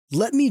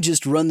"Let me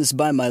just run this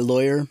by my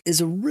lawyer" is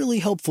a really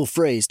helpful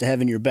phrase to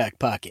have in your back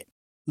pocket.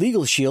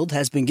 Legal Shield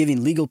has been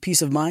giving legal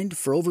peace of mind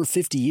for over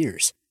 50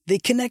 years. They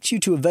connect you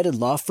to a vetted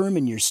law firm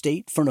in your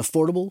state for an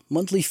affordable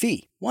monthly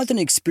fee. Want an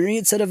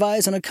experienced set of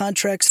eyes on a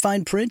contract's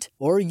fine print?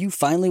 Or you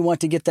finally want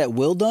to get that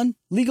will done?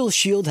 Legal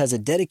Shield has a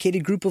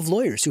dedicated group of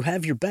lawyers who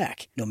have your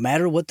back, no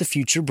matter what the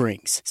future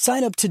brings.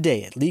 Sign up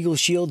today at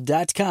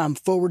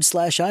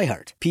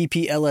LegalShield.com/iHeart.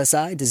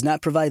 PPLSI does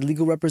not provide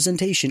legal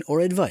representation or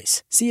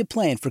advice. See a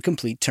plan for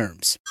complete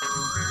terms.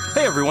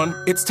 Hey everyone,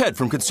 it's Ted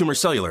from Consumer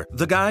Cellular,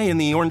 the guy in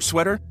the orange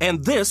sweater,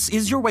 and this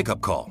is your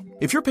wake-up call.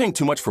 If you're paying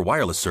too much for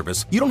wireless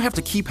service, you don't have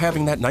to keep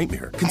having that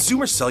nightmare.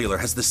 Consumer Cellular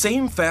has the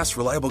same fast,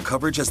 reliable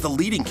coverage as the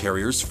leading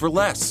carriers for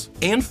less.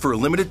 And for a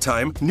limited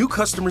time, new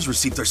customers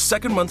receive their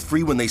second month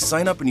free when they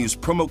sign up and use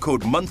promo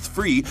code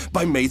MONTHFREE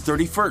by May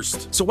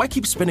 31st. So why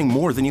keep spending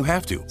more than you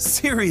have to?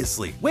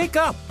 Seriously, wake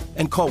up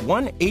and call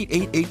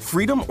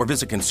 1-888-FREEDOM or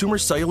visit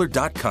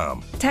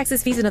consumercellular.com.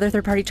 Taxes, fees, and other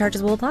third-party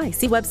charges will apply.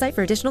 See website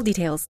for additional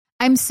details.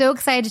 I'm so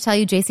excited to tell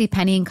you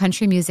JCPenney and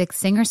country music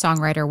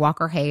singer-songwriter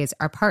Walker Hayes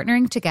are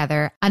partnering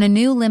together on a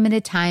new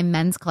limited-time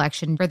men's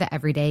collection for the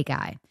everyday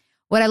guy.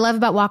 What I love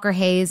about Walker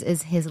Hayes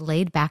is his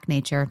laid-back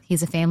nature.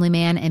 He's a family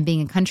man, and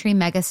being a country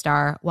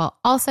megastar while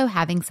also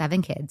having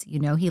 7 kids, you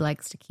know he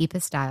likes to keep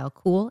his style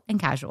cool and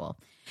casual.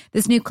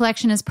 This new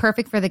collection is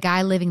perfect for the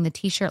guy living the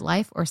t-shirt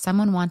life or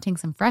someone wanting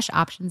some fresh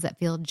options that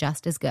feel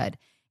just as good.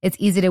 It's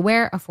easy to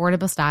wear,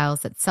 affordable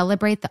styles that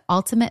celebrate the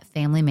ultimate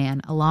family man,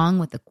 along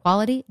with the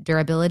quality,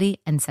 durability,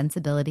 and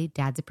sensibility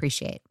dads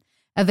appreciate.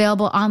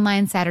 Available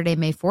online Saturday,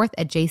 May 4th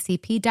at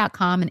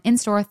jcp.com and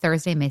in-store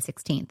Thursday, May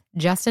 16th,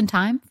 just in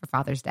time for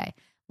Father's Day.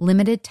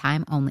 Limited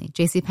time only.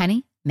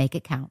 JCPenney, make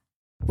it count.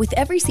 With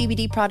every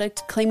CBD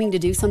product claiming to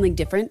do something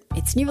different,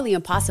 it's nearly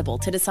impossible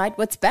to decide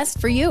what's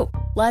best for you.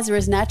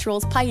 Lazarus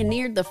Naturals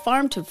pioneered the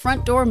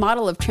farm-to-front-door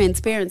model of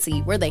transparency,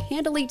 where they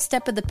handle each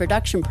step of the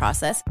production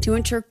process to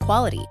ensure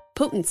quality,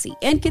 potency,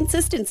 and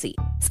consistency.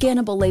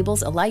 Scannable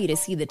labels allow you to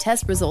see the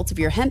test results of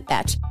your hemp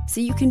batch, so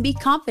you can be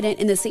confident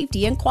in the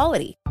safety and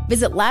quality.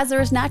 Visit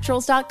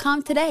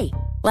LazarusNaturals.com today.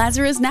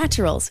 Lazarus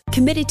Naturals,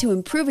 committed to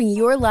improving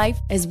your life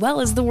as well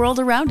as the world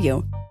around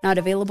you. Not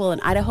available in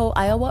Idaho,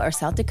 Iowa, or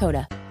South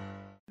Dakota.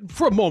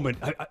 For a moment,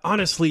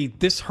 honestly,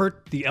 this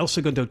hurt the El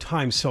Segundo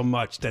Times so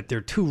much that their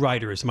 2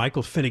 writers,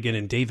 Michael Finnegan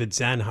and David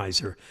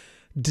Zanheiser,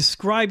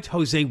 described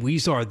Jose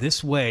Huizar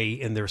this way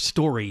in their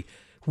story.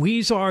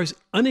 Huizar's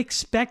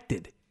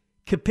unexpected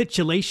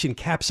capitulation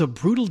caps a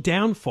brutal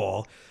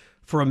downfall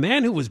for a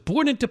man who was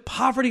born into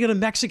poverty on a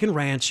Mexican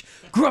ranch,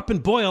 grew up in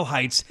Boyle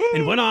Heights,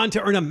 and went on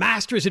to earn a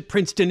master's at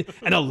Princeton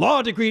and a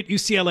law degree at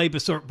UCLA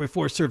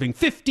before serving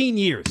 15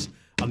 years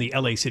on the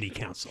LA City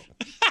Council.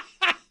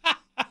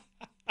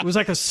 It was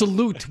like a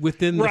salute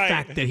within the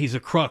fact that he's a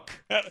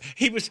crook.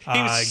 He was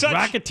such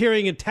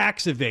racketeering and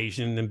tax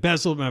evasion,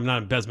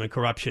 embezzlement,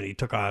 corruption. He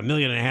took $1.5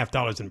 million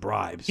in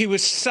bribes. He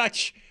was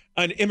such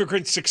an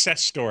immigrant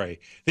success story,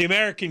 the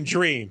American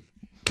dream.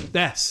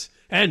 Yes,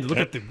 and look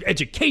at the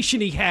education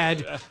he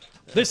had.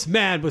 This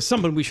man was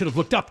someone we should have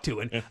looked up to.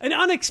 And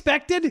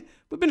unexpected,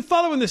 we've been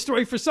following this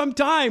story for some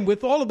time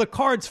with all of the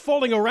cards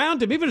falling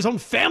around him. Even his own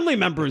family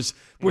members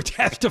were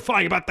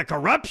testifying about the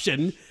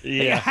corruption.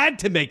 Yeah. He had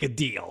to make a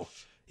deal.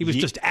 He was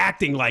just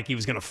acting like he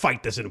was going to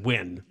fight this and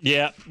win.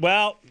 Yeah,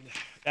 well,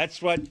 that's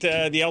what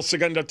the El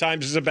Segundo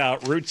Times is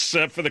about, roots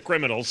for the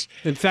criminals.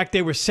 In fact,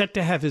 they were set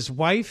to have his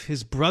wife,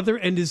 his brother,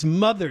 and his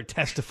mother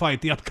testify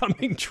at the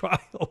upcoming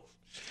trial.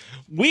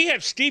 We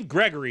have Steve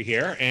Gregory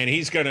here, and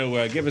he's going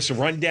to give us a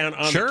rundown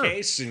on the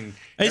case and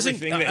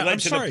everything that led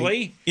to the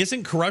plea.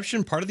 Isn't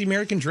corruption part of the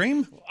American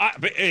dream?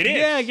 But it is.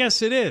 Yeah, I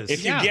guess it is.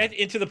 If you get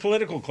into the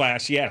political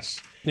class, yes.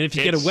 And if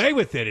you get away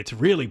with it, it's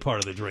really part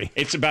of the dream.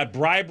 It's about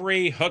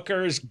bribery,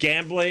 hookers,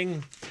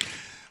 gambling.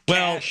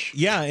 Well, cash.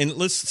 Yeah,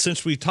 and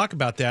since we talk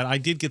about that, I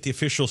did get the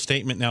official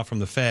statement now from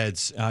the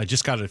feds. I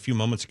just got it a few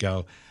moments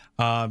ago.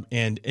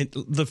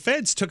 The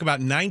feds took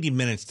about 90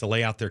 minutes to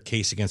lay out their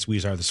case against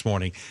Huizar this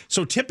morning.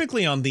 So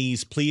typically on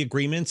these plea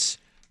agreements,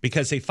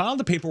 because they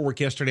filed the paperwork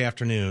yesterday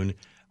afternoon,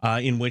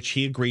 in which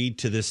he agreed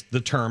to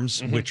the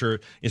terms, which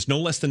is no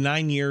less than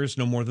 9 years,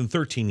 no more than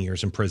 13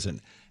 years in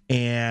prison.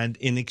 And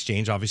in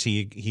exchange,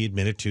 obviously, he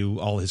admitted to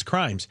all his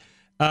crimes.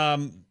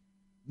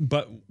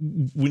 But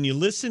when you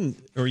listen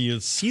or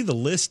you see the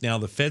list now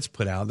the feds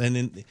put out,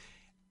 and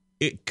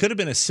it could have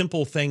been a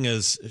simple thing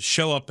as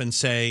show up and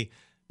say,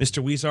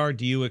 Mr. Huizar,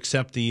 do you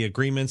accept the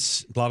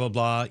agreements? Blah, blah,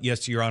 blah.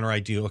 Yes, Your Honor, I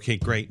do. Okay,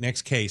 great.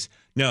 Next case.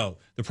 No,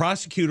 the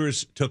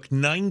prosecutors took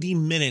 90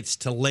 minutes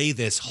to lay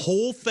this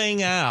whole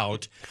thing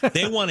out.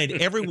 They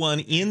wanted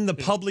everyone in the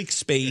public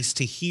space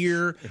to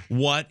hear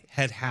what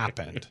had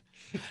happened.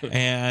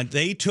 And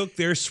they took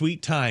their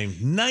sweet time,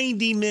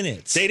 90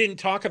 minutes. They didn't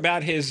talk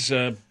about his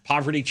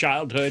poverty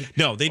childhood?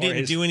 No, they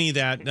didn't do any of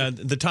that.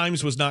 The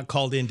Times was not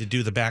called in to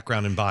do the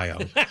background and bio.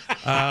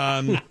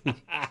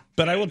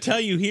 But I will tell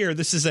you here,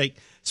 this is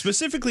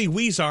specifically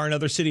Huizar and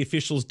other city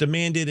officials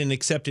demanded and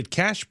accepted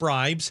cash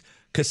bribes,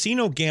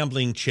 casino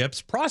gambling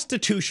chips,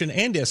 prostitution,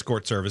 and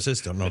escort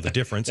services. Don't know the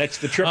difference. That's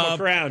the Triple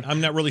Crown.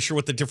 I'm not really sure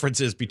what the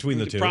difference is between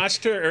the two.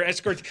 Prostitute or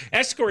escorts.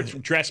 Escorts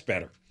dress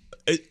better.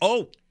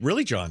 Oh,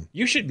 really, John?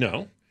 You should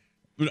know.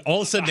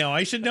 All of a sudden now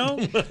I should know?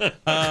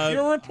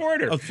 You're a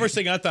reporter. The first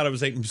thing I thought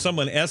was like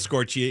someone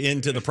escorts you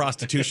into the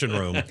prostitution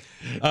room.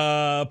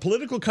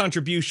 Political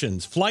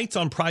contributions, flights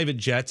on private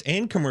jets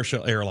and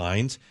commercial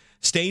airlines,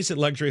 stays at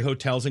luxury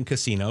hotels and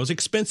casinos,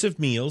 expensive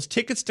meals,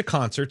 tickets to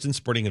concerts and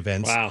sporting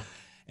events,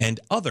 and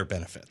other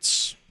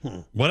benefits.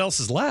 What else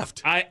is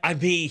left? I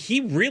mean,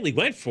 he really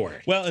went for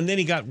it. Well, and then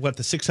he got, the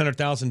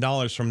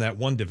 $600,000 from that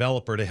one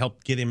developer to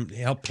help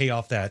pay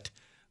off that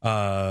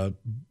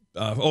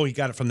he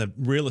got it from the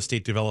real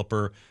estate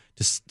developer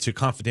to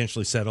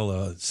confidentially settle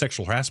a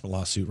sexual harassment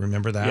lawsuit.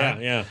 Remember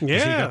that? Yeah. So he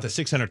got the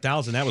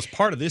 $600,000. That was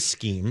part of this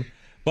scheme.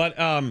 But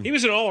he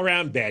was an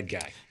all-around bad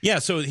guy. Yeah,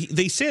 so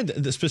they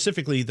said,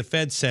 specifically, the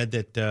Fed said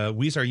that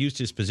Huizar used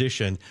his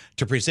position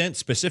to present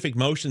specific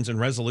motions and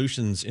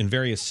resolutions in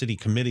various city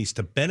committees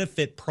to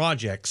benefit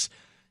projects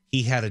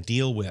he had a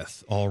deal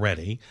with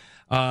already.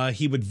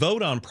 He would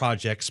vote on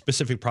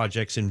specific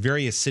projects in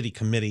various city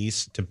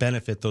committees to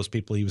benefit those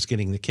people he was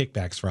getting the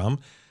kickbacks from,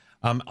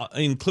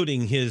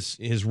 including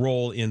his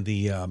role in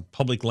the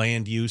Public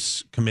Land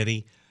Use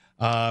Committee.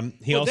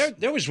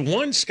 There was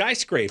one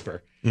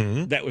skyscraper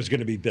that was going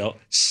to be built,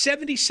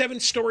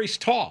 77 stories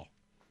tall.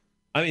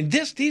 I mean,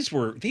 this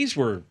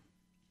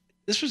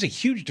was a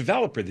huge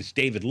developer, this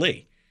David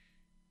Lee.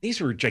 These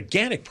were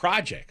gigantic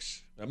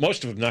projects.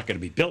 Most of them not going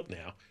to be built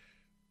now.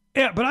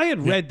 Yeah, but I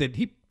had read that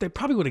they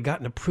probably would have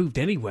gotten approved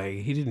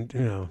anyway. He didn't,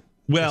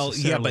 Well,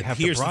 yeah, but have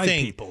here's to bribe the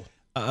thing. People.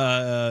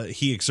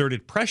 He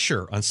exerted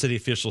pressure on city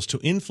officials to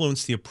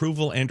influence the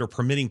approval and or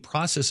permitting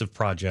process of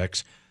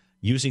projects,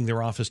 using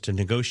their office to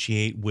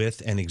negotiate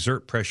with and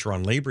exert pressure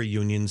on labor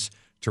unions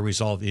to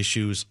resolve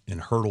issues and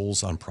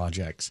hurdles on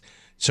projects.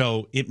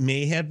 So it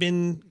may have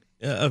been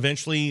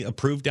eventually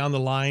approved down the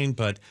line,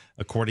 but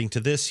according to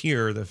this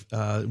here,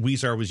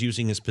 Huizar was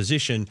using his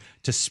position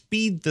to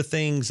speed the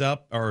things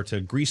up or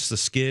to grease the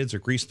skids or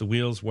grease the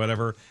wheels,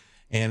 whatever.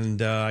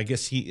 And I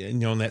guess he, in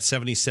that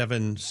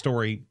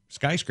 77-story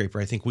skyscraper,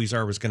 I think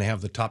Huizar was going to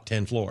have the top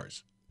 10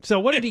 floors. So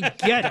what did he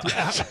get?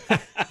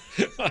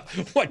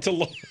 What to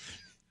look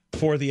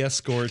for the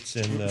escorts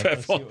and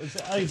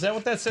is that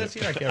what that says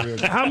here? I can't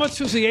remember. How much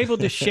was he able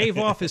to shave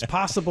off his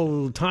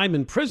possible time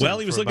in prison? Well,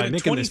 he was looking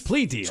at this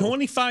plea deal.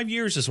 25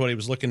 years is what he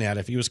was looking at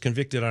if he was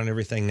convicted on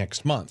everything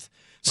next month.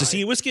 So see,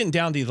 he was getting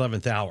down to the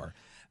 11th hour.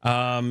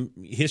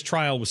 His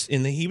trial was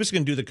he was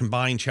going to do the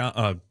combined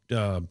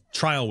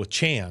trial with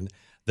Chan,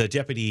 the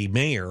deputy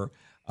mayor,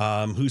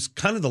 who's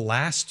kind of the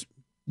last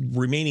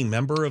remaining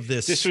member of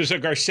this. This was a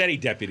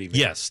Garcetti deputy mayor.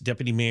 Yes,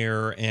 deputy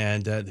mayor,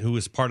 and who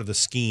was part of the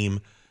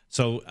scheme.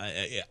 So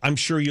I'm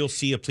sure you'll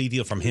see a plea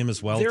deal from him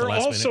as well. There at the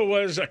last also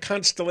minute. was a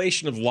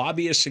constellation of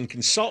lobbyists and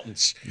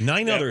consultants.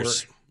 Nine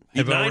others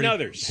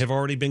have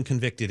already been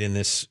convicted in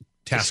this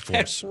task force.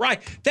 That's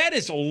right. That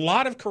is a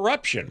lot of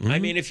corruption. Mm-hmm. I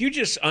mean, if you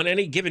just on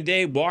any given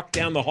day walk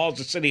down the halls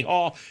of City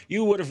Hall,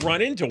 you would have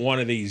run into one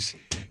of these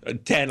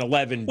 10,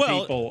 11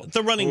 people.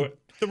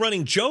 The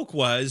running joke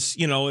was,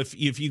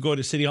 if you go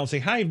to City Hall and say,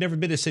 "Hi, I've never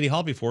been to City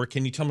Hall before.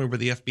 Can you tell me where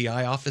the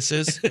FBI office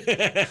is?"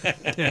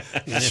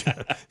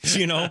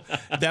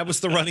 That was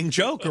the running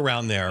joke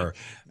around there.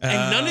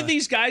 And none of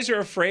these guys are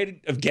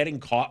afraid of getting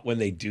caught when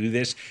they do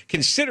this,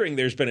 considering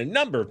there's been a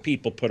number of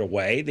people put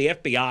away. The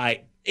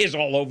FBI is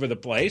all over the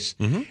place,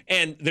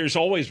 and there's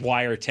always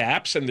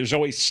wiretaps, and there's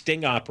always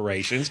sting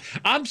operations.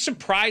 I'm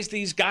surprised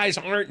these guys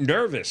aren't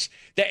nervous,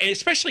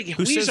 especially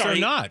who says they're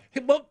not.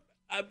 Well,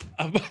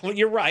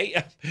 you're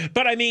right,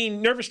 but I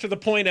mean, nervous to the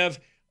point of,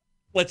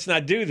 let's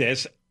not do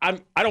this. I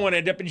don't want to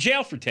end up in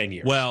jail for 10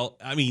 years. Well,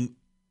 I mean,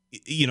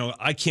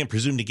 I can't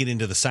presume to get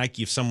into the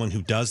psyche of someone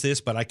who does this,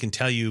 but I can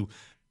tell you,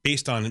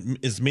 based on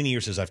as many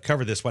years as I've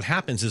covered this, what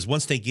happens is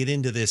once they get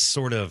into this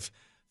sort of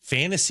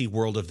fantasy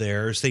world of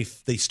theirs, they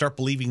start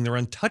believing they're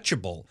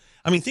untouchable.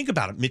 I mean, think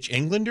about it. Mitch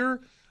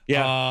Englander.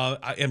 Yeah.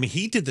 I mean,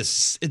 he did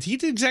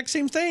the exact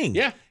same thing.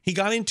 Yeah. He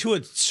got into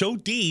it so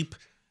deep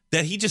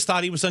that he just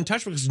thought he was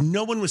untouchable because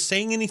no one was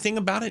saying anything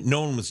about it.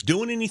 No one was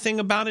doing anything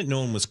about it.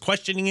 No one was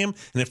questioning him.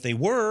 And if they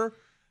were,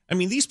 I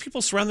mean, these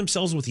people surround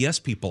themselves with yes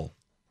people.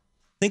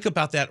 Think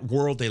about that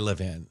world they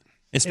live in,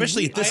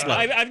 especially at this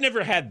level. I've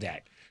never had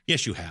that.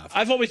 Yes, you have.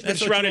 I've always been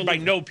surrounded by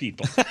no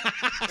people.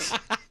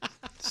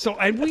 So,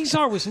 and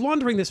Huizar was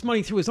laundering this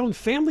money through his own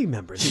family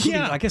members.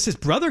 Yeah. I guess his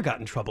brother got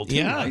in trouble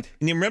too, right? And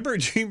do you remember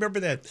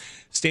that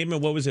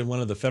statement? What was it? One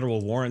of the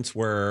federal warrants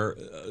where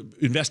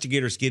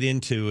investigators get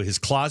into his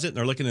closet and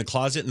they're looking in the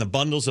closet and the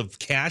bundles of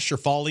cash are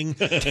falling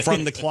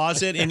from the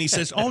closet. And he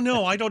says, "Oh,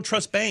 no, I don't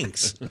trust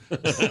banks."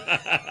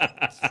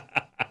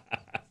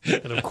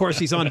 And of course,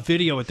 he's on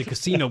video at the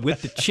casino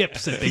with the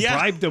chips that they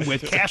bribed him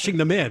with, cashing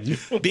them in.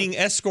 Being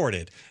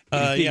escorted.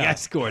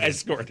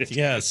 Escorted.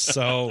 Yes.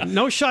 So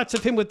no shots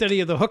of him with any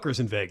of the hookers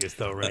in Vegas,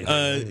 though, right?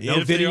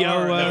 No video,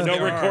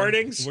 no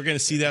recordings. We're going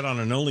to see that on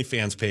an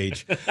OnlyFans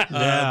page.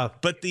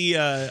 But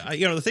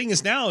the thing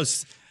is now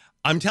is,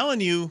 I'm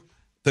telling you,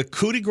 The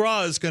coup de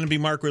grace is going to be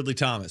Mark Ridley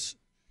Thomas.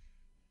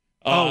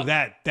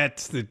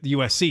 That's the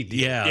USC deal.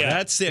 Yeah,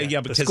 that's it.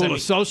 Yeah, because the School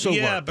of Social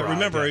Work. Yeah, but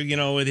remember,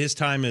 at his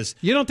time is.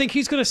 You don't think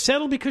he's going to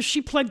settle because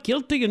she pled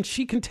guilty and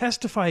she can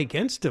testify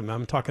against him?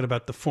 I'm talking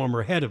about the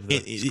former head of the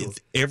school.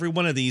 Every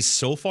one of these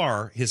so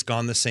far has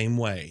gone the same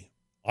way.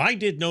 I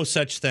did no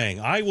such thing.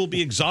 I will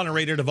be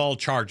exonerated of all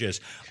charges.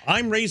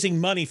 I'm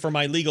raising money for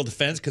my legal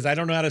defense because I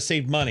don't know how to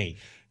save money.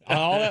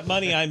 All that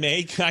money I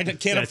make, I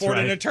can't afford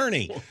an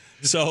attorney.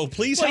 So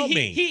please help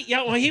me.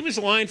 He was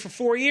lying for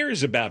 4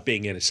 years about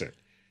being innocent.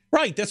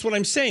 Right, that's what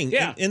I'm saying.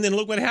 Yeah. And then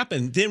look what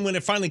happened. Then when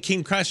it finally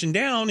came crashing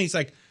down, he's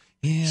like,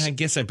 I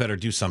guess I better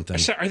do something.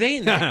 So are they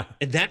in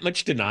that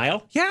much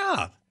denial?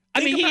 Yeah.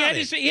 I mean, he had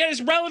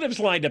his relatives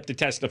lined up to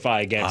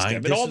testify against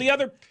him, and all the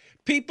other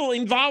people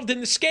involved in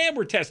the scam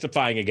were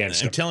testifying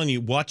against him. I'm telling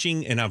you,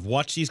 I've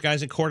watched these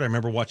guys in court. I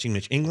remember watching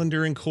Mitch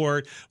Englander in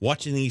court,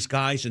 watching these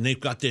guys, and they've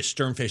got this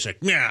stern face like,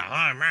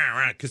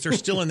 because they're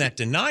still in that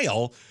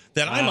denial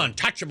that I'm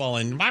untouchable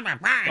and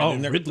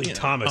Ridley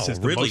Thomas is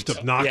the most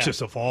obnoxious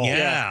of all.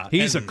 Yeah,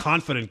 he's a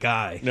confident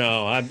guy.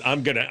 No,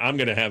 I'm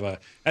gonna have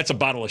that's a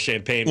bottle of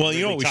champagne. Well,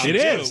 you know what we should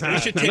do? We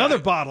should take another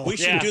bottle. We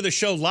should do the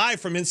show live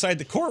from inside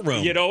the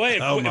courtroom. You know what?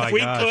 If we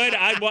could,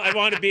 I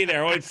want to be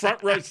there. I want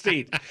front row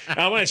seat.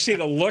 I want to see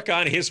the look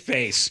on his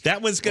face.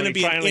 That one's going to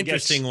be an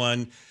interesting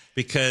one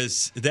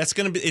because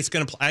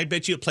I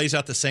bet you it plays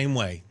out the same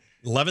way.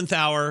 11th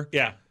hour.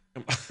 Yeah.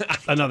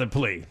 Another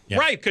plea. Yeah.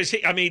 Right, because,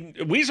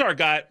 Weezer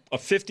got a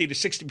 50 to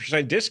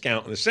 60%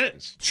 discount in the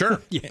sentence.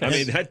 Sure. Yes. I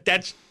mean,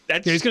 that's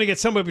he's going to get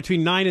somewhere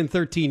between 9 and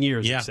 13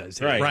 years, it says.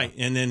 Right.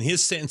 And then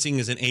his sentencing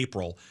is in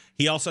April.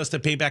 He also has to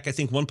pay back, I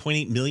think,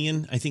 $1.8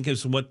 million, I think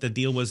is what the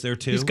deal was there,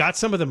 too. He's got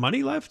some of the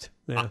money left?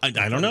 Yeah. I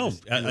don't know.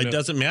 It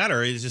doesn't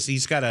matter. It's just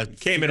he's got a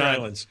Cayman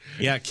Islands.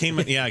 Yeah,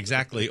 Yeah,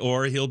 exactly.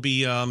 Or he'll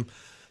be...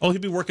 he'll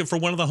be working for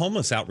one of the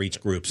homeless outreach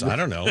groups. I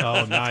don't know.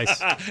 Oh,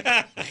 nice.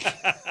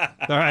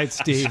 All right,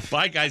 Steve.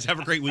 Bye, guys. Have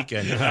a great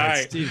weekend. All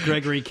right. Steve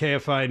Gregory,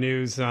 KFI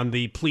News, on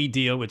the plea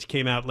deal, which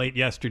came out late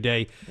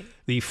yesterday.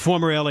 The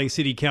former LA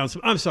City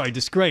Councilman,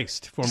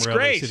 disgraced former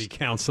LA City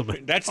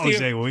Councilman,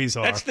 Jose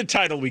Weezer. That's the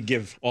title we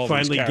give all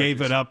finally these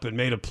gave it up and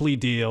made a plea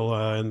deal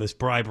in this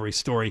bribery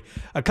story.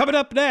 Coming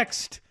up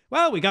next,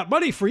 well, we got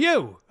money for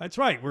you. That's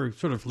right. We're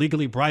sort of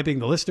legally bribing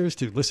the listeners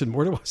to listen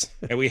more to us.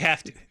 And we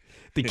have to.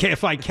 The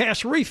KFI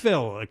Cash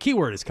Refill, a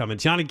keyword is coming.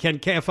 John and Ken,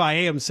 KFI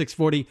AM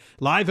 640,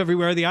 live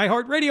everywhere, the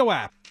iHeartRadio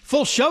app.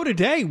 Full show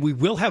today. We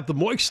will have the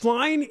Moist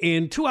Line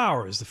in 2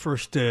 hours. The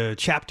first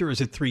chapter is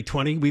at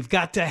 3:20. We've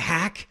got to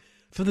hack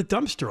for the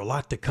dumpster, a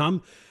lot to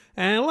come.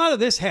 And a lot of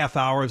this half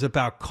hour is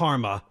about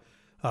karma.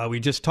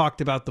 We just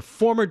talked about the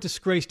former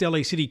disgraced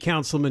LA City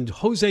Councilman,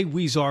 Jose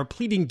Weezer,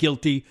 pleading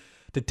guilty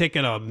to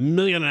taking $1.5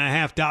 million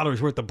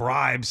worth of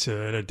bribes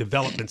in a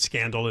development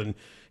scandal, and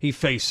he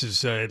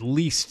faces at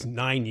least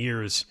 9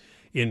 years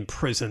in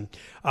prison.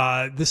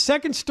 The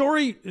second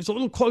story is a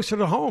little closer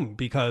to home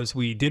because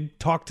we did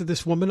talk to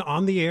this woman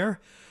on the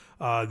air.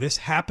 This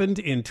happened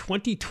in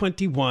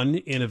 2021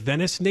 in a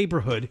Venice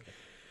neighborhood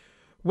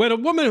when a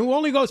woman who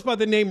only goes by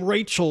the name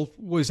Rachel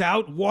was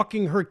out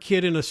walking her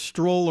kid in a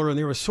stroller, and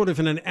they were sort of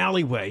in an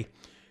alleyway,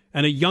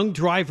 and a young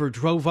driver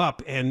drove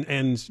up and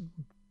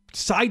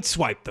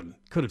sideswiped them,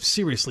 could have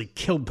seriously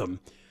killed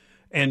them,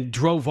 and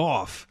drove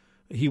off.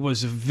 He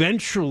was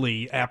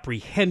eventually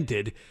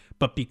apprehended,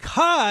 but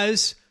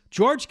because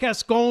George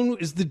Gascon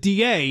is the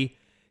DA,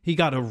 he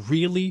got a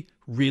really,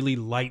 really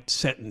light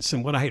sentence.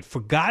 And what I had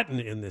forgotten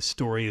in this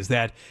story is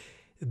that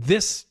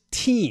this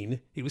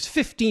teen, he was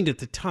 15 at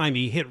the time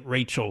he hit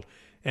Rachel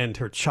and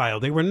her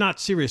child. They were not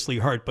seriously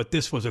hurt, but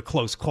this was a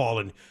close call,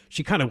 and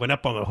she kind of went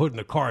up on the hood in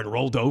the car and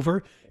rolled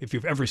over. If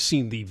you've ever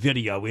seen the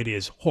video, it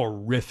is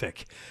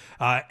horrific.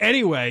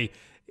 Anyway,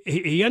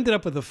 he ended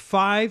up with a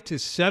 5 to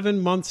 7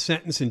 month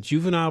sentence in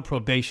juvenile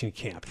probation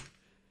camp,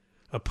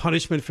 a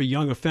punishment for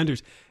young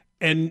offenders.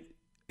 And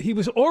he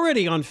was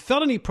already on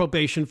felony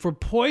probation for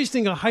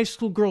poisoning a high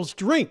school girl's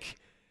drink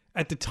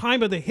at the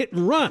time of the hit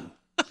and run.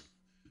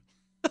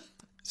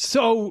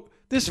 So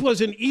this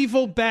was an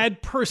evil,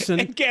 bad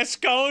person. And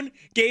Gascon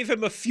gave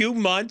him a few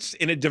months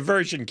in a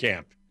diversion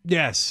camp.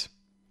 Yes.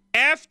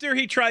 After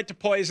he tried to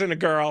poison a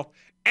girl,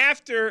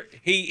 after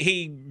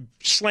he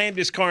slammed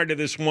his car into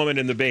this woman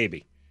and the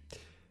baby.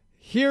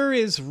 Here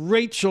is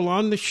Rachel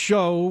on the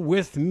show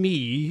with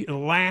me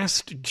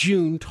last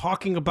June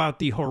talking about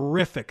the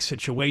horrific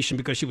situation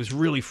because she was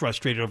really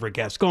frustrated over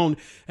Gascon,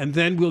 and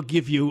then we'll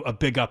give you a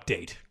big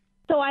update.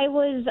 So I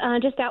was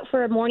just out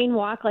for a morning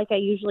walk like I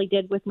usually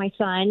did with my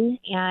son,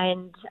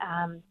 and,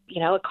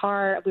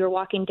 we were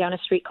walking down a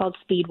street called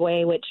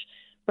Speedway, which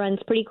runs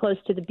pretty close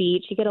to the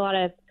beach. You get a lot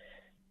of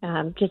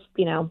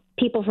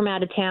people from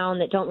out of town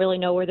that don't really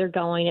know where they're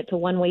going. It's a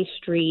one-way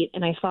street,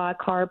 and I saw a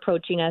car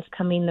approaching us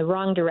coming the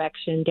wrong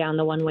direction down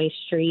the one-way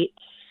street.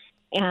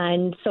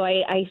 And so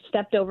I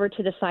stepped over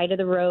to the side of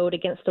the road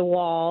against a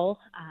wall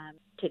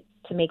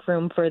to make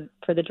room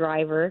for the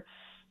driver.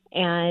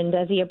 And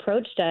as he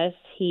approached us,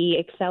 he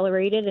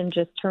accelerated and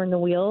just turned the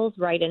wheels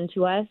right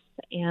into us.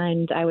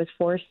 and I was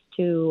forced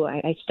to,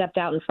 I stepped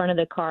out in front of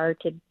the car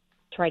to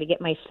try to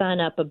get my son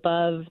up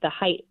above the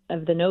height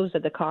of the nose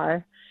of the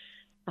car.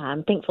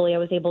 Thankfully, I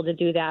was able to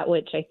do that,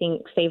 which I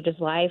think saved his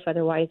life.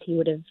 Otherwise, he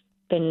would have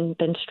been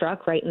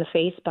struck right in the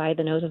face by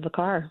the nose of the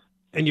car.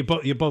 And you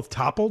both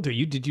toppled?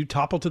 Did you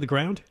topple to the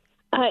ground?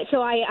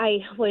 So I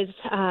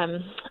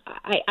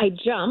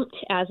jumped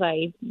as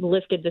I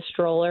lifted the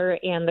stroller,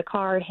 and the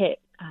car hit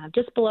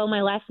just below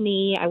my left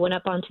knee. I went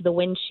up onto the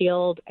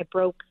windshield. I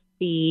broke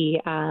the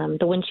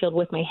windshield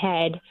with my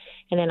head,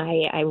 and then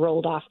I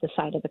rolled off the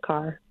side of the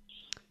car.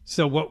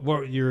 So what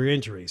were your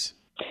injuries?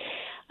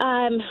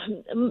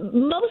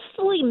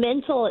 Mostly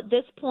mental at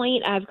this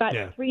point. I've got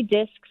 3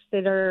 discs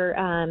that are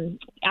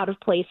out of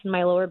place in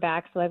my lower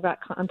back, so I've got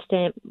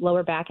constant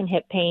lower back and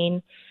hip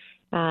pain.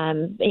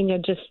 And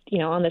just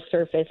on the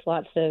surface,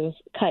 lots of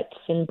cuts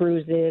and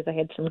bruises. I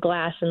had some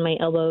glass in my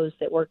elbows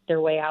that worked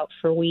their way out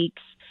for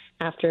weeks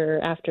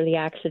after the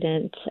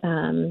accident.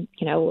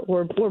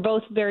 We're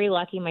both very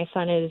lucky. My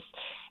son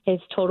is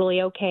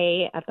totally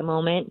okay at the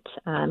moment.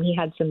 He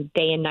had some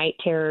day and night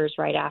terrors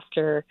right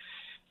after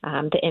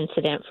the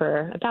incident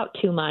for about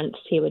 2 months.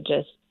 He would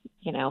just,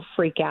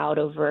 freak out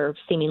over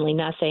seemingly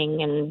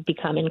nothing and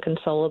become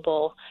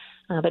inconsolable.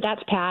 But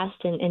that's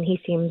passed, and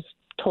he seems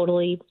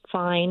totally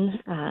fine.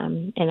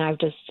 And I'll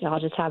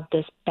just have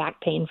this back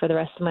pain for the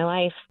rest of my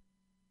life.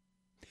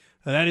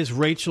 That is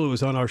Rachel, who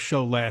was on our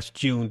show last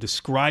June,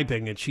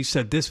 describing, and she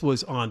said this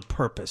was on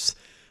purpose.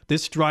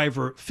 This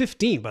driver,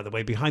 15, by the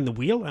way, behind the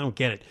wheel, I don't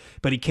get it,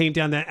 but he came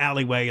down that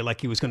alleyway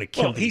like he was going to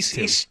kill these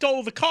two. He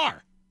stole the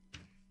car.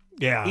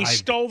 Yeah. He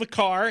stole the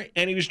car,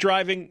 and he was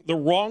driving the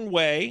wrong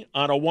way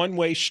on a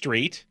one-way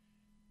street.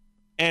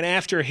 And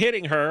after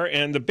hitting her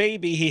and the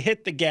baby, he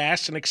hit the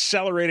gas and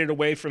accelerated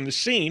away from the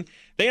scene.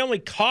 They only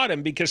caught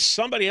him because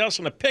somebody else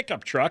in a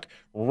pickup truck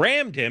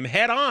rammed him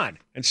head on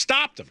and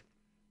stopped him.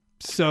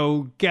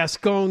 So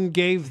Gascon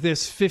gave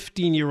this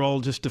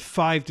 15-year-old just a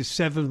 5 to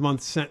 7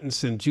 month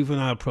sentence in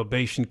juvenile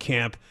probation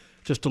camp.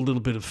 Just a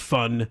little bit of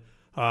fun.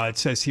 It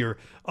says here,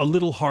 a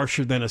little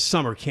harsher than a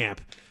summer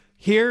camp.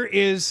 Here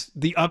is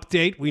the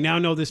update. We now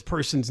know this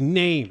person's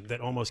name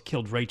that almost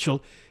killed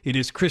Rachel. It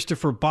is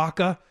Christopher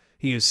Baca.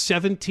 He is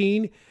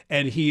 17,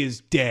 and he is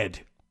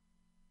dead.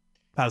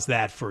 How's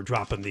that for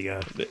dropping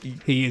the...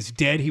 he is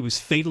dead. He was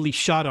fatally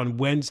shot on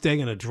Wednesday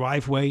in a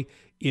driveway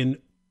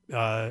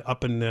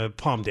up in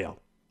Palmdale.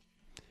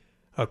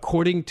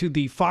 According to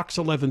the Fox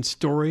 11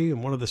 story,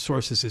 and one of the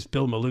sources is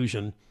Bill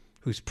Malugin,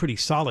 who's pretty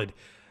solid,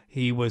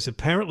 he was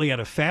apparently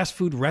at a fast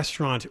food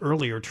restaurant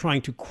earlier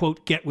trying to,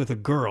 quote, get with a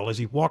girl. As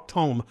he walked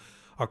home,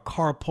 a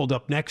car pulled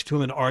up next to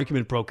him. An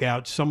argument broke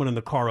out. Someone in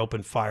the car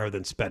opened fire,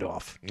 then sped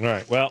off. All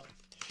right, well...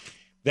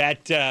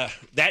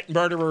 That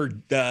murderer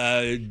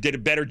did a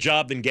better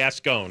job than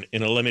Gascon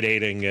in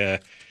eliminating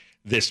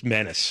this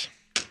menace.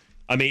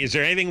 I mean, is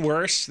there anything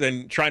worse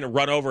than trying to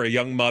run over a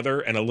young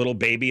mother and a little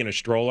baby in a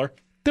stroller?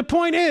 The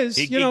point is,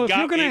 if you're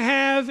going to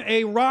have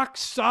a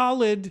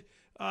rock-solid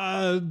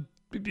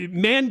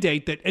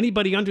mandate that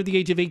anybody under the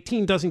age of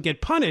 18 doesn't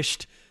get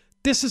punished,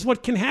 this is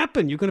what can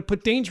happen. You're going to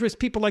put dangerous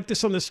people like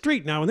this on the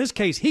street. Now, in this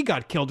case, he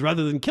got killed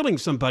rather than killing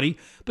somebody,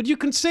 but you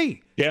can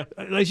see. Yeah.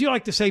 As you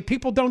like to say,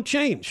 people don't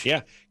change.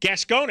 Yeah.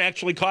 Gascon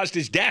actually caused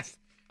his death.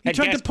 He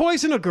tried to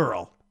poison a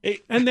girl,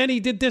 and then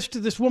he did this to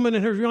this woman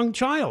and her young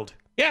child.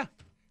 Yeah.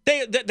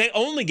 They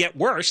only get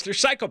worse. They're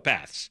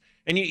psychopaths,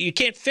 and you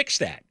can't fix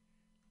that.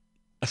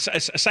 A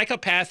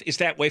psychopath is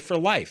that way for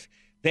life.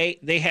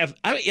 They have.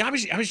 I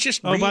was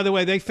just. Oh, by the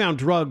way, they found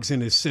drugs in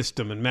his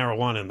system and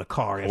marijuana in the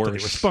car after they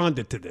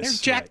responded to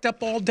this. They're jacked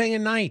up all day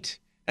and night.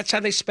 That's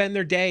how they spend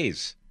their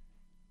days.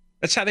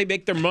 That's how they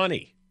make their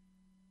money.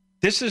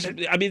 This is.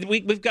 I mean,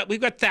 we've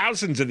got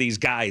thousands of these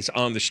guys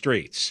on the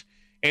streets,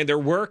 and their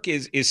work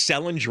is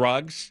selling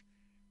drugs,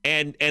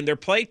 and their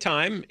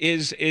playtime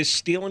is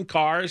stealing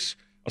cars,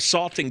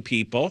 assaulting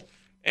people,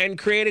 and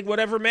creating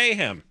whatever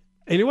mayhem.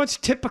 And you know what's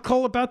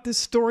typical about this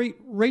story?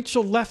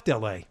 Rachel left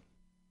L.A.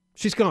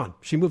 She's gone.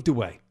 She moved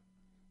away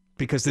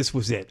because this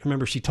was it.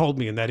 Remember, she told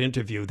me in that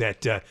interview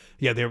that,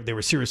 they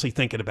were seriously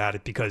thinking about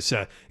it because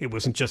it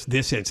wasn't just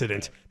this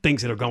incident,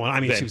 things that are going on.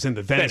 I mean, she was in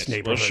the Venice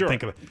neighborhood. Well, sure.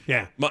 Think of it.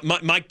 Yeah.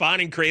 Mike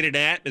Bonning created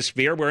an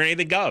atmosphere where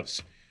anything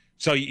goes.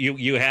 So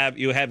you have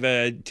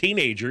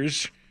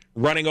teenagers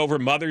running over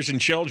mothers and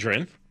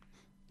children.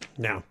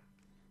 No.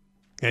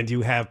 And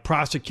you have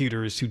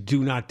prosecutors who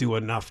do not do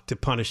enough to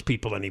punish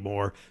people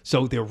anymore.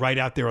 So they're right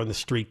out there on the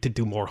street to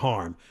do more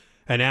harm.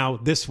 And now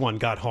this one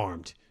got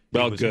harmed.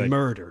 Well, he was good.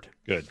 Murdered.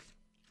 Good.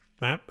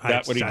 I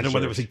don't know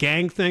whether it was a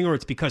gang thing or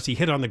it's because he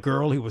hit on the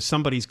girl who was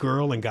somebody's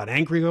girl and got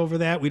angry over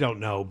that. We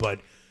don't know,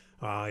 but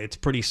it's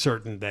pretty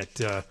certain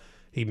that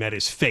he met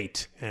his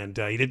fate. And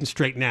he didn't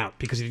straighten out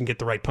because he didn't get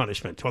the right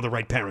punishment or the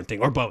right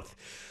parenting or both.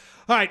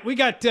 All right, we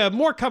got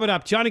more coming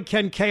up. John and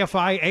Ken,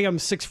 KFI, AM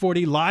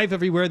 640, live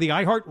everywhere, the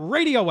iHeart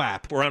Radio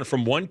app. We're on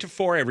from 1 to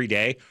 4 every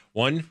day,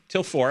 1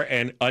 till 4.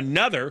 And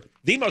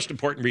the most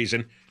important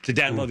reason to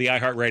download the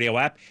iHeart Radio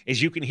app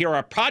is you can hear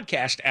our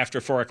podcast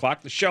after 4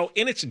 o'clock, the show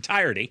in its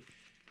entirety.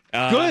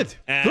 Good.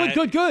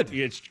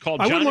 It's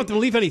called I John wouldn't want them to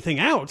leave anything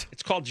out.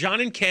 It's called John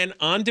and Ken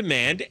On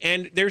Demand,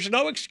 and there's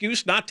no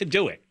excuse not to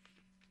do it.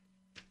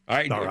 All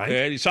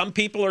right. Some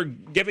people are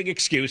giving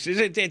excuses.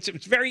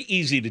 It's very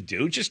easy to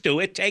do. Just do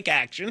it. Take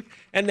action,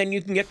 and then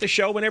you can get the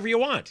show whenever you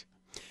want.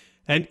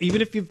 And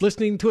even if you're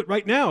listening to it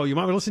right now, you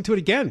might want to listen to it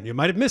again. You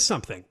might have missed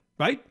something,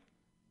 right?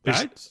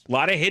 There's a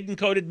lot of hidden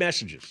coded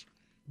messages.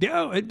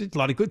 Yeah, a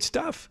lot of good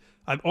stuff.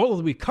 All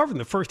that we covered in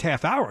the first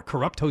half hour: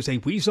 corrupt Jose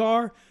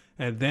Huizar,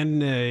 and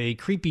then a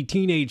creepy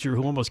teenager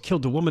who almost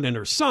killed a woman and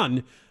her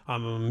son,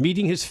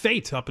 meeting his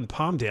fate up in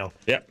Palmdale.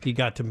 Yep. He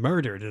got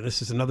murdered. And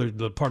this is another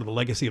part of the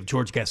legacy of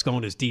George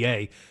Gascon as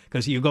DA.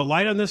 Because you go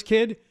light on this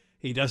kid,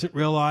 he doesn't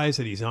realize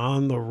that he's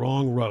on the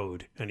wrong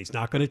road. And he's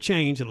not going to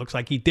change. It looks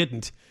like he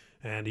didn't.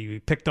 And he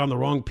picked on the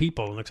wrong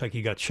people. It looks like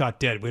he got shot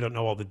dead. We don't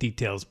know all the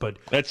details, but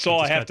that's all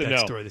I have to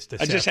know.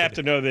 I just have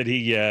to know that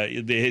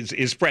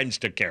his friends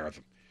took care of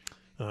him.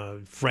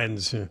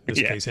 Friends, in this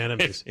case,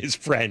 enemies. His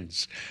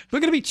friends. We're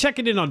going to be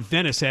checking in on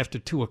Venice after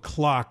 2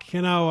 o'clock.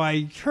 You know,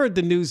 I heard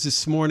the news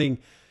this morning.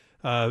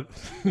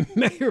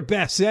 Mayor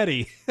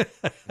Bassetti.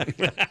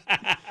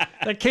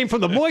 That came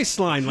from the Moist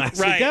line last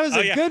week. That was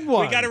a good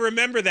one. We got to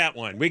remember that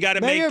one. We got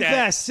to make that.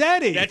 Mayor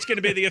Bassetti. That's going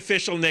to be the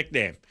official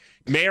nickname.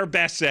 Mayor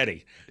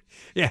Bassetti.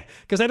 Yeah,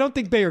 because I don't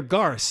think Mayor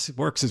Garce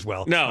works as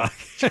well. No.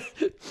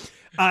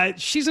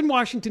 She's in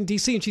Washington,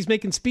 D.C., and she's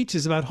making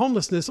speeches about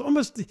homelessness.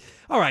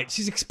 All right,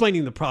 she's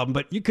explaining the problem,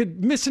 but you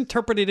could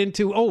misinterpret it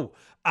into,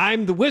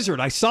 I'm the wizard.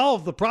 I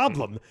solved the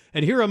problem,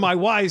 and here are my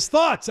wise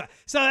thoughts.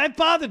 So that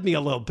bothered me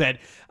a little bit.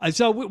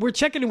 So we're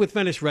checking in with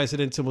Venice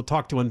residents, and we'll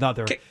talk to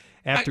another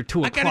after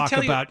 2 o'clock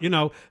about,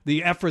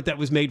 the effort that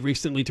was made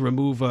recently to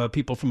remove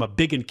people from a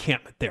big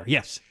encampment there.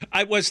 Yes.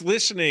 I was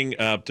listening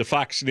to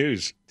Fox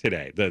News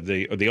today,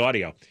 the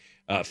audio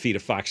feed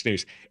of Fox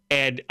News.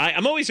 And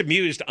I'm always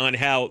amused on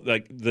how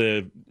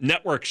the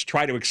networks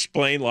try to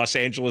explain Los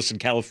Angeles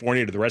and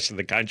California to the rest of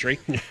the country.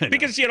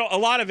 Because, a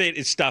lot of it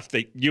is stuff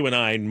that you and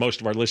I and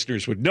most of our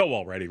listeners would know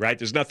already, right?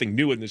 There's nothing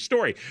new in the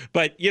story.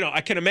 But,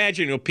 I can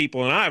imagine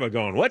people in Iowa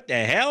going, what the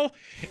hell?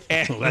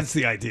 And, well, that's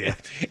the idea.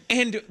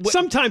 And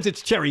sometimes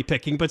it's cherry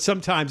picking, but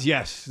sometimes,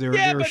 yes,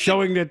 they're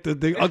showing it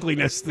the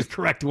ugliness the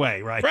correct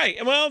way, right?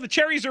 Right. Well, the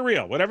cherries are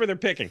real, whatever they're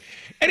picking.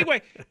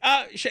 Anyway,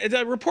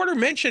 the reporter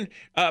mentioned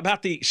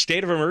about the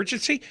state of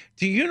emergency.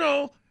 Do you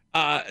know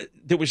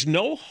there was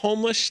no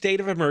homeless state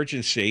of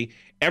emergency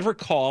ever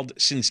called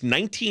since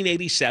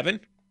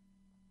 1987?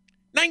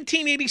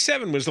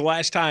 1987 was the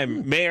last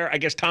time Mayor, I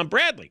guess, Tom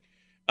Bradley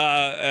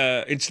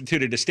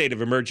instituted a state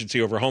of emergency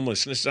over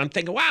homelessness. I'm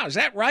thinking, wow, is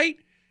that right?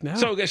 No.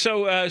 So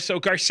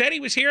Garcetti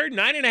was here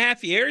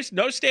 9.5 years,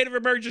 no state of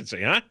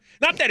emergency, huh?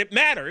 Not that it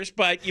matters,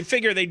 but you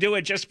figure they do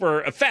it just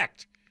for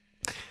effect.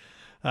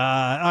 All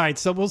right,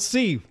 so we'll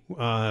see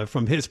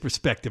from his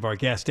perspective, our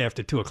guest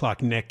after 2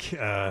 o'clock, Nick,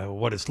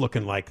 what it's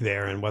looking like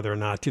there and whether or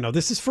not,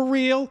 this is for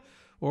real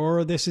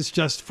or this is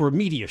just for a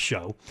media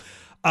show.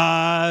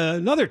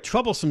 Another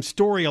troublesome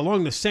story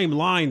along the same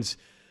lines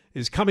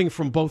is coming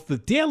from both the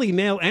Daily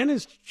Mail and,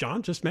 as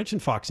John just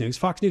mentioned, Fox News.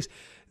 Fox News,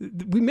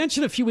 we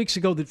mentioned a few weeks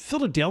ago that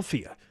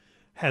Philadelphia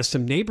has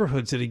some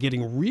neighborhoods that are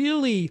getting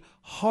really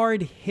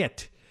hard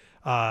hit.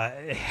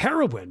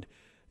 Heroin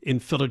in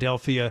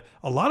Philadelphia,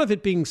 a lot of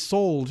it being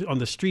sold on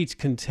the streets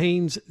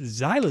contains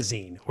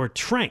xylazine or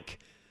trank,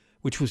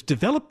 which was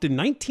developed in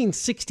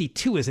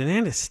 1962 as an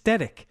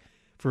anesthetic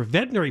for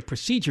veterinary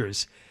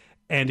procedures,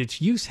 and its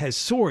use has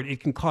soared. It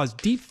can cause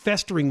deep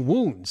festering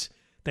wounds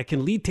that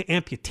can lead to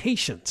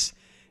amputations,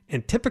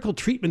 and typical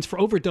treatments for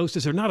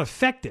overdoses are not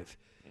effective.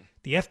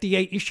 The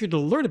FDA issued an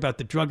alert about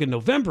the drug in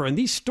November, and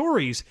these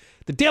stories,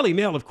 the Daily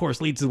Mail, of course,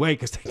 leads the way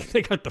because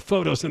they got the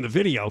photos and the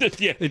video.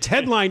 Yeah. It's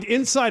headlined,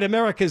 Inside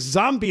America's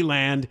Zombie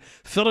Land,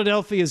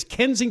 Philadelphia's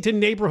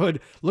Kensington neighborhood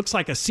looks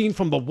like a scene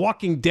from The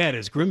Walking Dead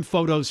as grim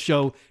photos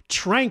show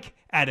trank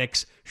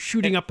addicts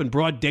shooting up in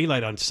broad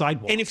daylight on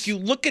sidewalks. And if you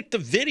look at the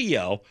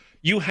video,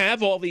 you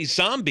have all these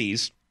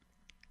zombies,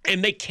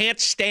 and they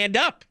can't stand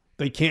up.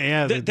 They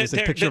can't. Yeah, there's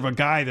a picture of a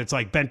guy that's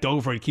like bent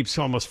over and keeps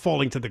almost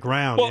falling to the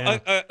ground. Well,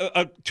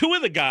 two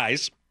of the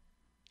guys,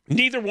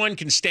 neither one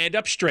can stand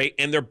up straight,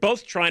 and they're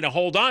both trying to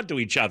hold on to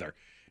each other.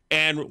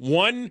 And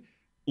one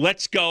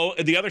lets go,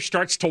 and the other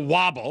starts to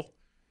wobble,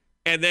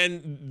 and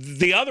then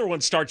the other one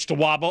starts to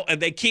wobble,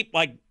 and they keep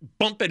like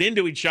bumping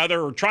into each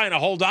other or trying to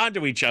hold on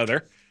to each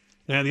other.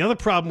 Now, the other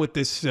problem with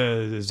this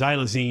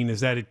xylazine is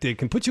that it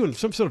can put you in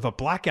some sort of a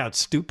blackout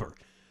stupor.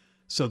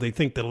 So they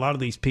think that a lot of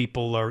these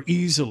people are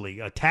easily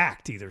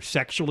attacked, either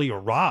sexually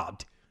or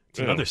robbed. It's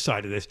another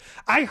side of this.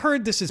 I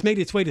heard this has made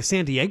its way to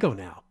San Diego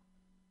now,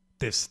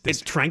 this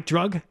trank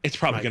drug. It's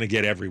probably going to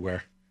get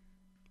everywhere.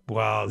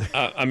 Well,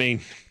 I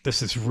mean,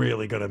 this is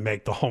really going to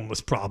make the homeless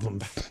problem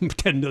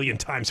 10 million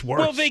times worse.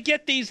 Well, they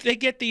get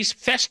these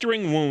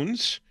festering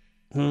wounds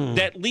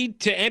that lead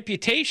to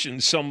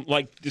amputations, some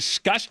like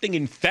disgusting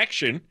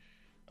infection.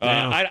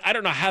 I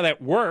don't know how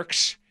that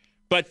works.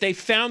 But they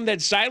found that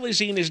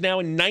xylazine is now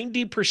in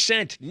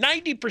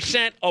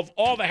 90% of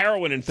all the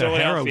heroin in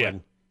Philadelphia.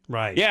 Heroin,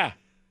 right. Yeah.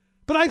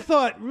 But I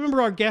thought,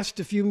 remember our guest,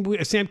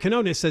 Sam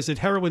Quinones says that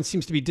heroin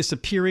seems to be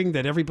disappearing,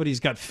 that everybody's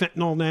got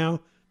fentanyl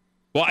now.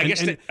 Well, I guess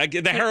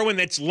the heroin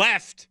that's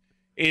left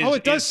is... Oh,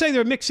 it does say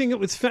they're mixing it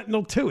with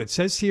fentanyl, too. It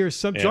says here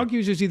some drug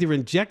users either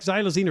inject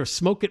xylazine or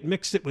smoke it,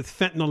 mix it with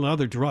fentanyl and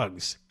other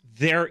drugs.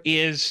 There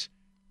is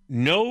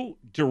no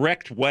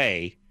direct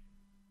way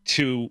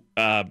to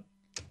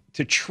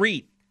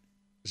treat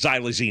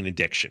xylazine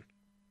addiction.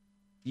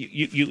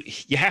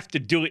 You have to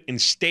do it in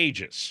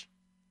stages.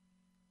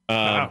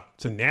 Wow,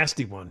 it's a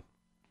nasty one.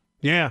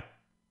 Yeah.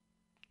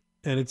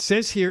 And it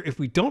says here, if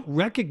we don't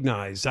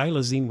recognize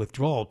xylazine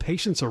withdrawal,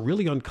 patients are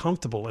really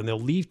uncomfortable and they'll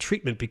leave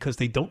treatment because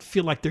they don't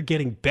feel like they're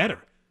getting better.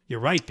 You're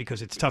right,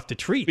 because it's tough to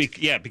treat.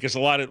 Because a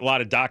lot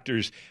of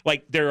doctors,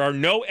 like, there are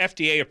no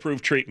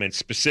FDA-approved treatments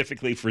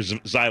specifically for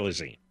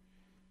xylazine.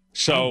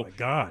 So, oh my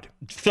God.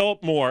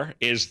 Philip Moore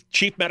is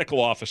chief medical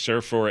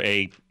officer for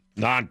a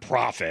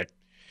nonprofit.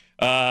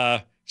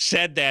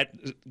 Said that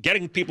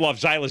getting people off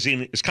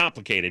xylazine is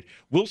complicated.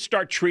 We'll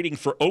start treating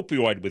for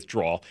opioid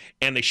withdrawal,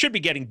 and they should be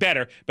getting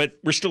better, but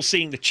we're still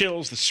seeing the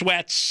chills, the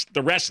sweats,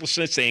 the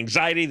restlessness, the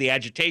anxiety, the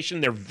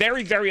agitation. They're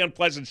very, very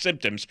unpleasant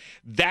symptoms.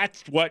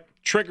 That's what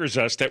triggers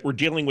us that we're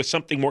dealing with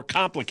something more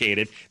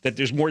complicated, that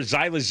there's more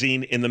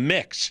xylazine in the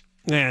mix.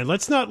 And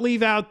let's not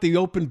leave out the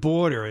open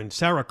border and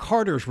Sarah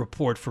Carter's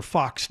report for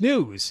Fox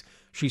News.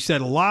 She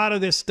said a lot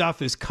of this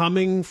stuff is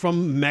coming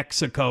from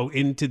Mexico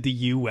into the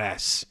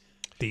U.S.,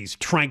 these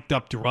tranked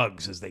up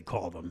drugs, as they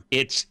call them.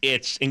 It's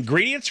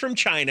ingredients from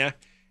China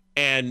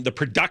and the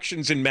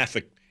productions in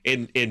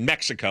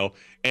Mexico,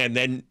 and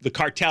then the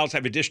cartels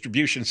have a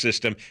distribution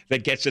system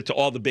that gets it to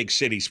all the big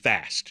cities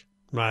fast.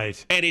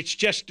 Right. And it's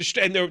just,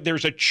 and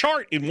there's a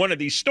chart in one of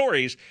these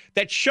stories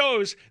that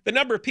shows the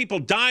number of people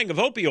dying of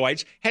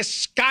opioids has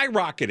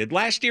skyrocketed.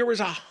 Last year was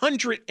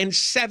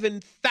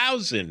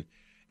 107,000,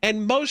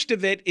 and most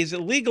of it is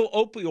illegal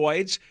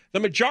opioids, the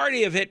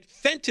majority of it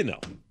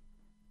fentanyl.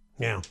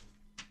 Yeah.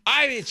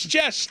 It's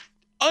just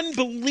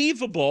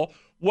unbelievable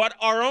what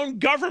our own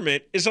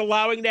government is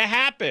allowing to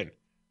happen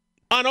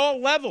on all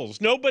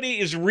levels. Nobody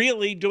is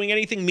really doing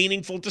anything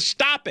meaningful to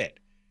stop it.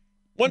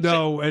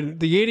 And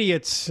the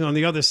idiots on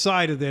the other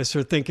side of this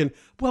are thinking,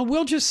 well,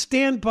 we'll just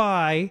stand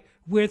by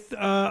with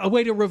a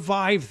way to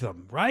revive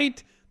them,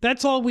 right?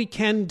 That's all we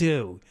can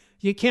do.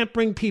 You can't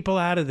bring people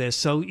out of this,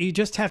 so you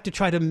just have to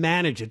try to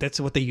manage it. That's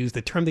what they use.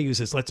 The term they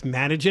use is let's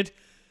manage it.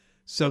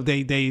 So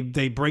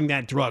they bring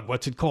that drug.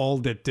 What's it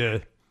called?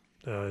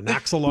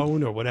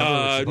 Naxalone or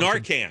whatever.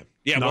 Narcan.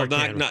 Yeah,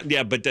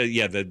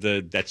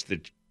 Narcan. That's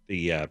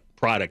the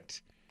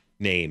product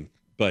name,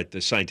 but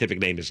the scientific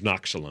name is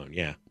Noxalone.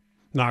 Yeah.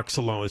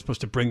 Noxalone is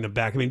supposed to bring them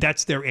back. I mean,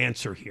 that's their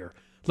answer here.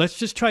 Let's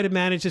just try to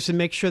manage this and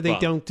make sure they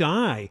don't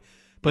die.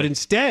 But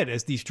instead,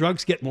 as these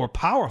drugs get more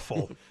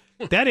powerful,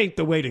 that ain't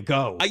the way to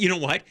go. You know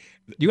what?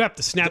 You have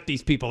to snap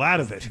these people out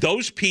of it.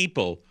 Those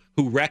people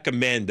who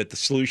recommend that the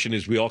solution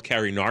is we all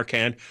carry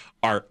Narcan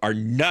are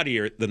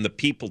nuttier than the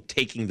people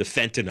taking the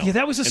fentanyl. Yeah,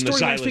 that was a story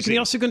last week in the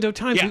El Segundo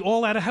Times.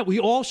 Yeah. We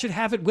all should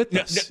have it with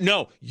us.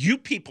 No, you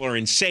people are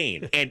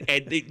insane, and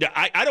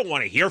I don't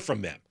want to hear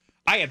from them.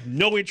 I have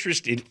no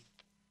interest in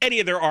any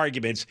of their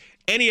arguments,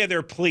 any of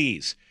their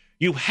pleas.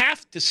 You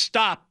have to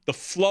stop the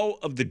flow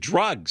of the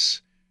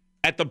drugs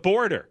at the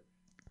border.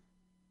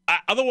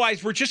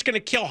 Otherwise, we're just going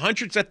to kill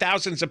hundreds of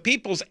thousands of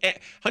people.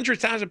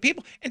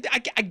 And I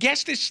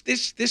guess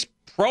this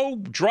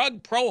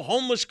pro-drug,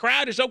 pro-homeless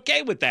crowd is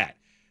okay with that.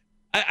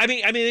 I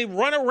mean, they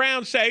run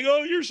around saying,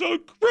 "Oh, you're so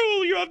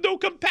cruel. You have no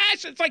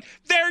compassion." It's like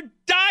they're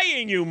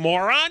dying, you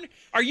moron.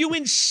 Are you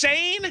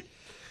insane?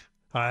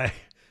 I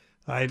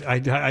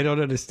don't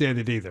understand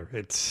it either.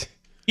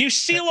 You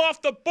seal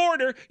off the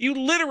border, you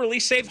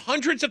literally save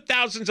hundreds of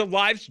thousands of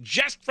lives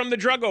just from the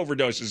drug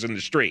overdoses in the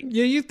street.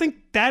 Yeah, you think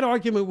that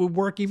argument would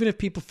work even if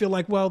people feel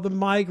like, well, the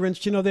migrants,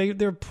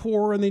 they're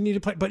poor and they need to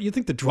play. But you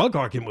think the drug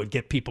argument would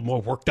get people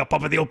more worked up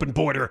over the open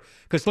border?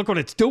 Because look what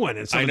it's doing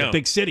in some of the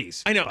big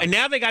cities. I know. And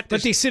now they got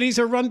this. But these cities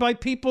are run by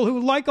people who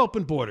like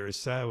open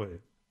borders. I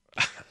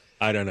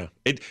don't know.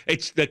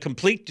 It's the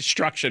complete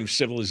destruction of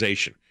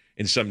civilization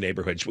in some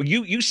neighborhoods. Well,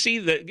 you see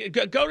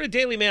go to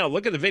Daily Mail,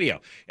 look at the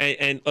video,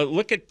 and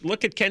look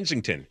at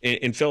Kensington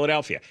in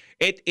Philadelphia.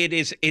 It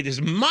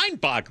is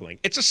mind-boggling.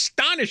 It's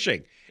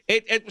astonishing.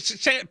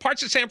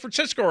 Parts of San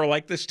Francisco are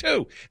like this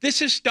too.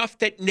 This is stuff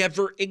that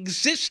never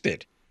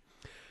existed.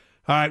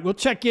 All right, we'll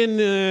check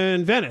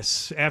in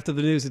Venice after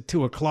the news at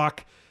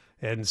 2:00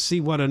 and see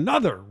what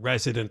another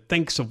resident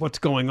thinks of what's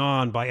going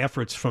on by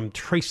efforts from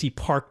Tracy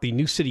Park, the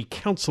new city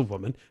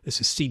councilwoman. This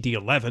is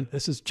CD11.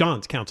 This is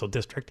John's council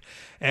district.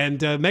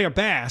 And Mayor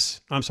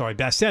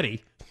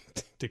Bassetti,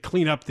 to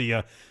clean up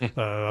the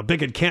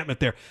big encampment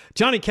there.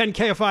 Johnny Ken,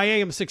 KFI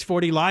AM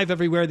 640, live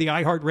everywhere, the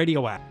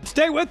iHeartRadio app.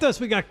 Stay with us.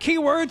 We got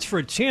keywords for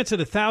a chance at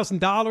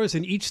 $1,000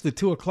 in each the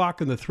 2:00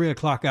 and the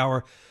 3:00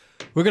 hour.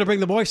 We're going to bring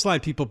the Moist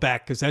Line people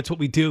back because that's what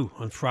we do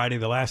on Friday,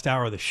 the last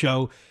hour of the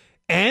show.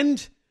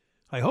 And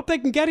I hope they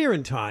can get here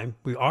in time.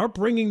 We are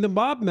bringing the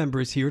mob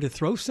members here to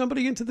throw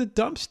somebody into the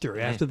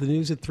dumpster after the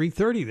news at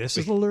 3:30. This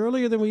is a little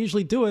earlier than we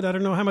usually do it. I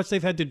don't know how much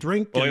they've had to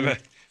drink. Well,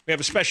 We have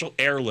a special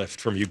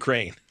airlift from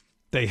Ukraine.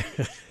 They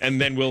and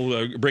then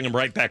we'll bring them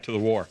right back to the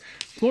war.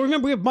 Well,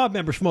 remember, we have mob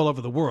members from all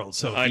over the world,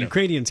 so if the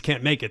Ukrainians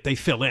can't make it, they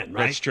fill in,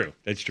 right?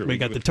 That's true. We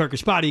got the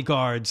Turkish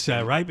bodyguards,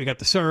 right? We got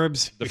the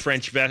Serbs. The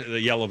French, the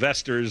yellow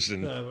vesters.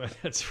 And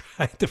that's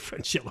right, the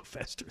French yellow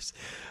vesters.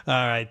 All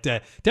right.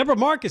 Deborah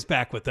Mark is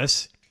back with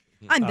us.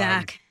 I'm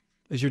back.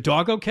 Is your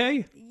dog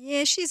okay?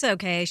 Yeah, she's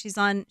okay. She's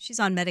on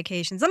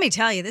medications. Let me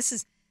tell you,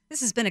 this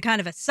has been a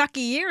kind of a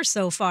sucky year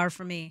so far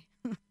for me.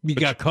 You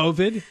got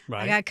COVID,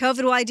 right? I got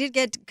COVID. Well, I did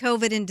get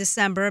COVID in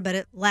December, but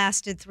it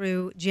lasted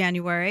through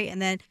January.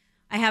 And then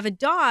I have a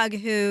dog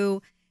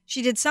who,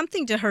 she did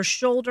something to her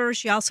shoulder.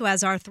 She also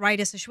has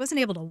arthritis, so she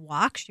wasn't able to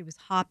walk. She was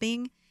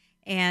hopping.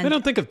 And I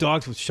don't think of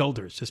dogs with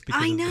shoulders just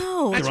because I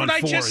know. That's what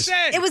I just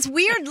said. It was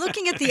weird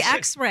looking at the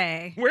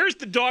X-ray. Where's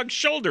the dog's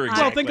shoulder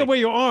exactly? Well, think of where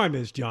your arm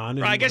is, John.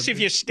 Well, I guess if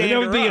you stand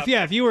her up.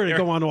 If you were to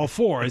go on all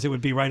fours, it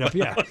would be right up.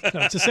 Yeah,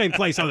 it's the same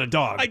place on a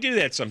dog. I do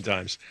that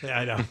sometimes. Yeah,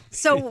 I know.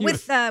 So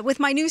with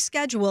my new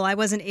schedule, I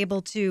wasn't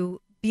able to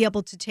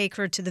take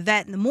her to the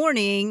vet in the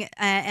morning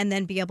and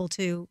then be able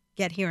to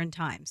get here in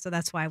time. So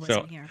that's why I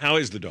wasn't here. How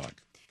is the dog?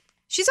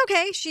 She's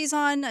okay. She's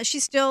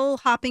still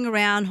hopping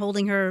around,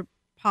 holding her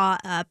paw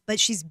up, but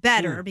she's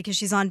better because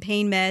she's on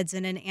pain meds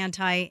and an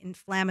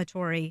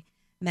anti-inflammatory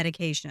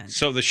medication.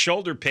 So the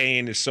shoulder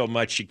pain is so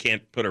much she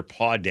can't put her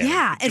paw down.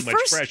 Yeah, too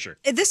much pressure.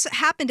 This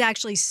happened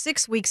actually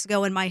 6 weeks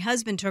ago, and my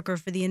husband took her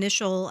for the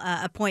initial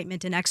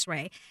appointment and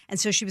X-ray, and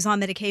so she was on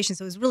medication.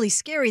 So it was really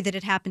scary that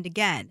it happened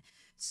again.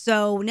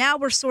 So now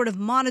we're sort of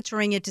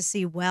monitoring it to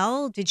see,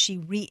 well, did she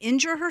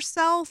re-injure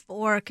herself,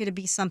 or could it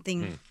be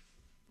something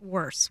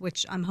worse,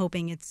 which I'm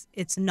hoping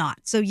it's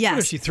not. So yes. What,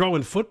 is she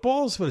throwing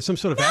footballs with some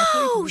sort of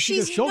athlete? No,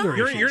 she's shoulder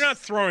not. You're not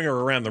throwing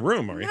her around the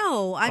room, are you?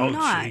 No, I'm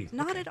not. Gee.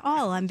 Not at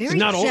all. I'm very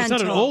gentle. It's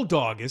not an old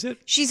dog, is it?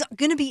 She's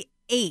going to be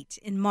 8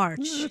 in March.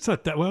 It's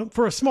not that well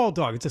for a small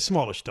dog. It's a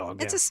smallish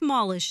dog. It's a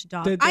smallish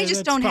dog. I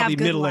just don't have good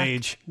middle luck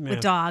age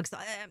with dogs.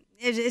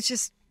 It's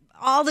just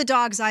all the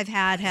dogs I've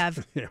had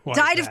have Why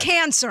died is of that?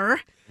 cancer.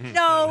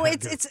 No,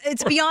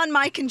 it's beyond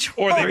my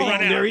control. Or they run out.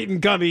 They're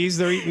eating gummies.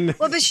 They're eating.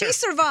 Well, but she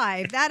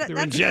survived. They're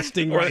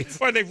ingesting. Right.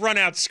 Or they've run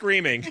out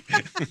screaming.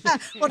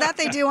 Well, that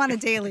they do on a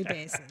daily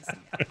basis.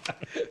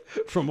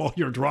 From all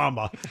your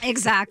drama.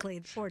 Exactly.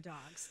 The poor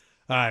dogs.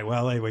 All right.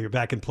 Well, anyway, you're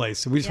back in place.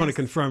 So we just want to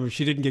Yes. confirm if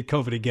she didn't get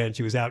COVID again.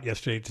 She was out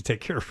yesterday to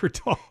take care of her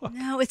dog.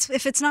 No,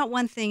 if it's not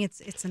one thing,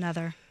 it's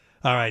another.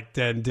 All right.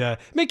 And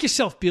make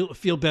yourself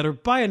feel better.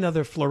 Buy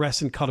another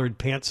fluorescent colored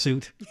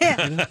pantsuit.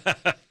 Yeah.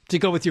 To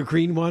go with your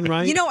green one,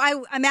 right? You know,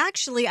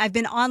 I've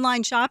been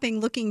online shopping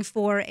looking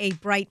for a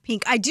bright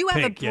pink. I do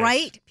have Pink, a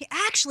bright,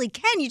 actually,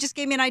 Ken, you just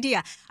gave me an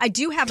idea. I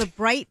do have a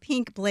bright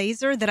pink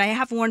blazer that I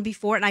have worn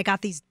before, and I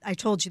got these, I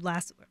told you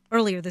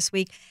earlier this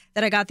week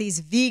that I got these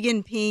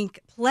vegan pink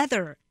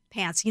pleather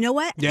pants. You know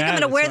what? I think I'm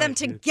going to wear them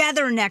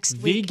together next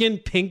week. Vegan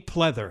pink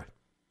pleather.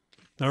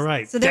 All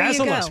right. So there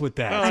Dazzle you go. us with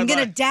that. I'm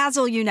going to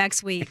dazzle you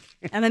next week.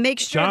 I'm going to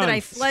make sure that I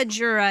flood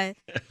your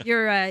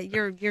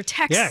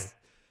text. Yeah.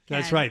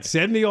 That's right.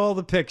 Send me all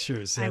the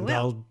pictures, and will.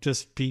 I'll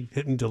just be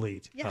hitting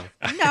delete. Yeah.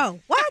 No,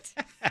 what?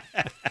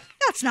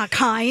 That's not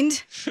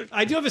kind.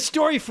 I do have a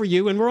story for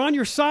you, and we're on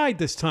your side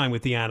this time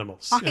with the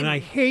animals. And I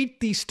hate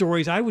these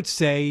stories. I would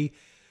say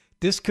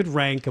this could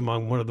rank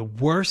among one of the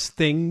worst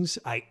things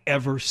I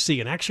ever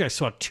see. And actually, I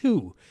saw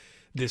 2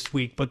 this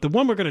week, but the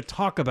one we're going to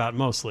talk about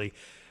mostly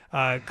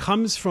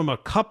comes from a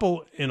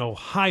couple in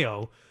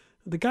Ohio.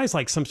 The guy's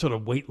like some sort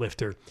of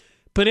weightlifter.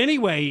 But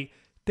anyway,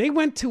 they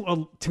went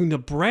to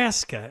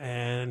Nebraska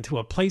and to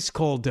a place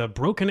called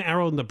Broken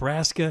Arrow,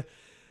 Nebraska.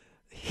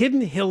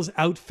 Hidden Hills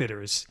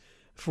Outfitters.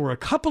 For a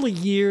couple of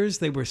years,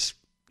 they were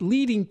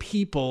leading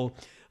people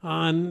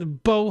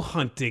on bow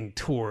hunting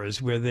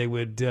tours where they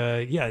would,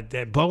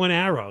 bow and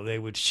arrow. They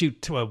would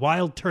shoot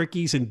wild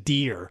turkeys and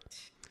deer.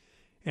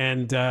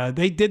 And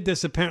they did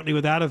this apparently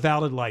without a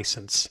valid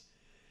license.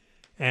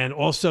 And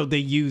also they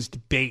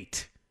used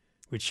bait,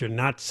 which you're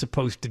not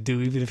supposed to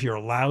do, even if you're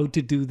allowed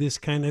to do this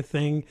kind of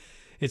thing.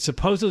 It's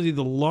supposedly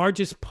the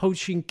largest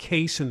poaching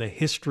case in the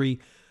history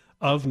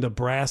of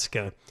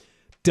Nebraska.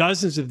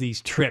 Dozens of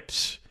these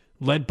trips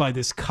led by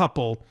this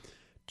couple,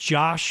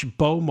 Josh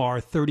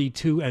Bomar,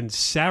 32, and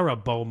Sarah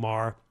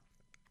Bomar,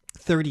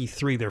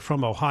 33. They're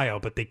from Ohio,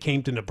 but they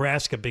came to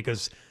Nebraska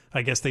because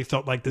I guess they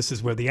felt like this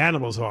is where the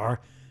animals are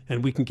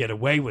and we can get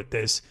away with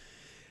this.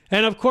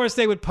 And of course,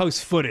 they would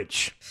post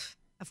footage.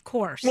 Of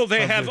course. Well,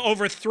 they have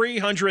over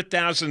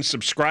 300,000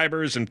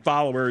 subscribers and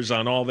followers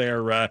on all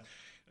their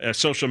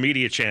social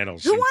media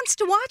channels. Who wants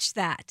to watch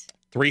that?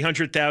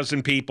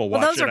 300,000 people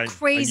watch Well, those it. are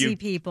crazy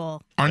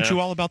people. Aren't you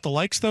all about the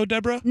likes, though,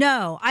 Deborah?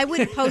 No, I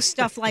wouldn't post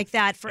stuff like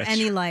that for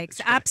any likes.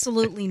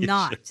 Absolutely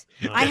not.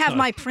 I have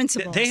my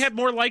principles. They have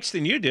more likes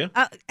than you do.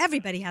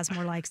 Everybody has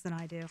more likes than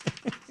I do.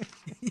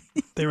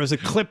 There was a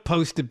clip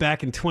posted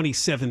back in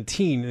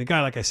 2017. The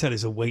guy, like I said,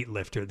 is a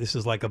weightlifter. This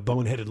is like a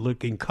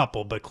boneheaded-looking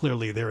couple, but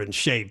clearly they're in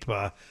shape.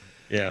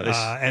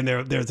 And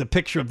there's a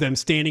picture of them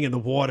standing in the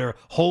water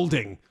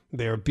holding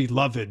their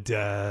beloved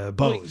bows.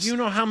 Well, you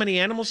know how many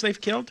animals they've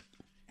killed?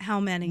 How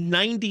many?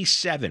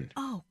 97.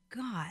 Oh,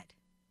 God.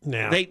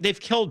 Now They've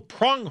killed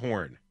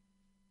pronghorn.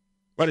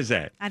 What is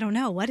that? I don't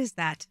know. What is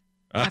that?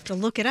 I have to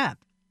look it up.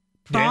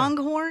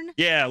 Pronghorn?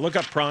 Yeah, look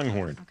up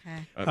pronghorn.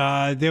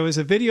 Okay. there was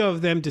a video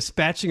of them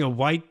dispatching a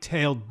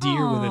white-tailed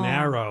deer with an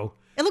arrow.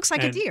 It looks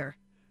like a deer.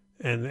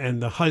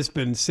 And the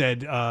husband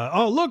said,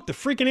 "Oh, look, the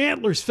freaking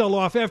antlers fell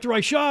off after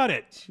I shot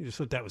it." She just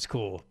thought that was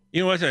cool.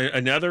 You know what?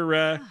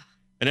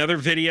 Another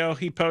video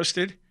he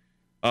posted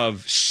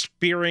of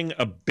spearing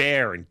a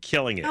bear and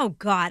killing it. Oh,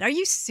 God. Are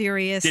you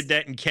serious? Did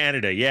that in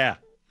Canada, yeah.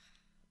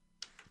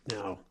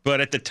 No.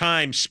 But at the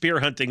time, spear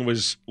hunting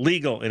was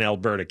legal in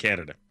Alberta,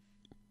 Canada.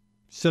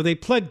 So they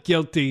pled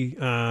guilty.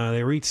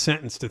 They were each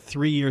sentenced to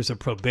 3 years of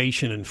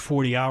probation and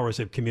 40 hours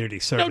of community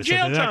service. No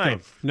jail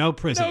time. No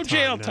prison time. No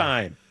jail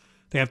time.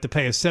 They have to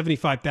pay a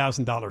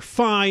 $75,000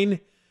 fine,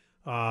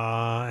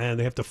 and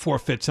they have to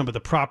forfeit some of the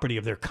property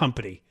of their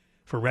company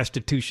for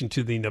restitution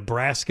to the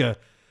Nebraska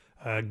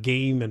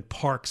Game and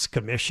Parks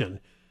Commission.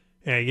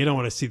 You don't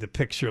want to see the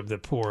picture of the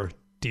poor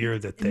deer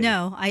that they...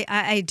 No,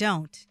 I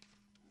don't.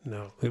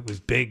 No, it was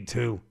big,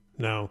 too.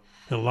 No,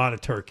 and a lot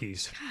of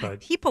turkeys. God, but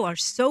people are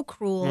so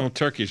cruel. Well,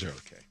 turkeys are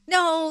okay.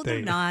 No,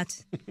 they're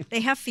not. They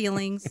have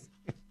feelings.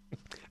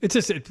 It's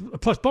just,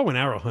 plus bow and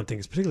arrow hunting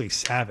is particularly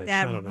savage.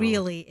 I don't That know.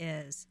 really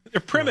is. They're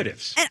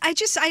primitives. And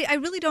I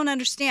really don't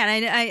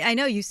understand. I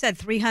know you said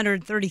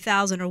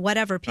 330,000 or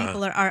whatever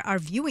people are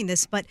viewing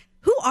this, but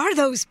who are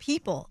those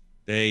people?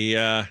 They,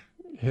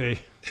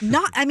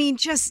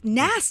 Just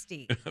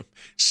nasty.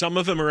 some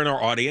of them are in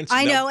our audience.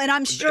 I know, and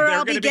I'm sure they're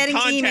I'll be gonna getting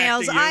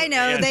emails. contacting you. I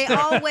know, Yeah. they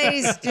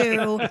always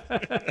do.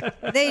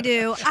 They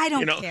do. I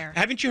don't care.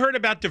 Haven't you heard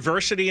about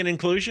diversity and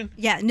inclusion?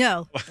 Yeah,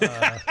 no.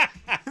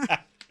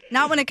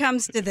 Not when it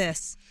comes to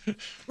this.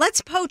 Let's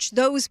poach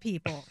those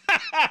people.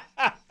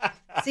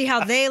 See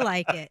how they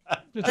like it.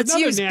 Let's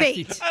use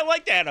bait. I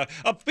like that.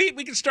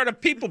 We can start a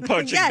people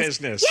poaching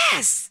business.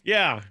 Yes.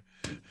 Yeah.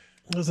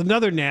 There's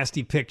another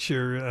nasty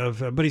picture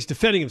of, but he's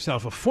defending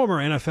himself. A former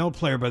NFL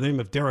player by the name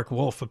of Derek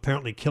Wolfe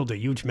apparently killed a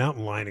huge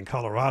mountain lion in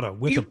Colorado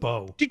with a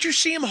bow. Did you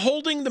see him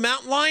holding the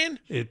mountain lion?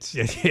 It's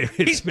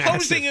he's massive.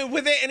 posing it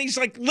with it, and he's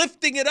like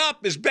lifting it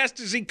up as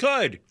best as he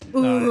could.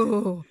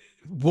 Ooh.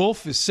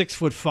 Wolf is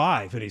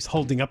 6'5", and he's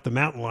holding up the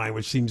mountain lion,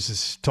 which seems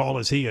as tall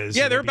as he is.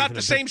 Yeah, they're about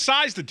the same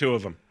size, the two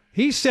of them.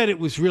 He said it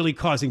was really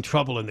causing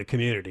trouble in the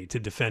community to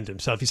defend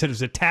himself. He said it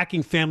was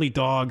attacking family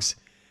dogs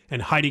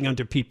and hiding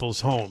under people's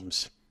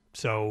homes.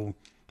 So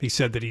he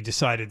said that he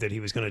decided that he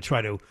was going to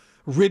try to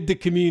rid the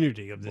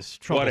community of this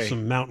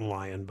troublesome mountain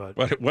lion.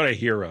 But what a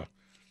hero.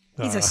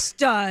 He's a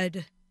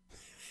stud.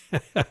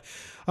 All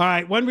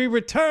right, when we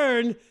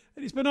return,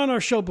 he's been on our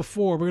show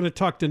before. We're going to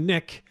talk to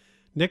Nick.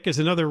 Nick is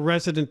another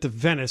resident of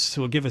Venice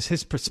who will give us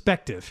his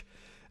perspective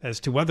as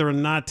to whether or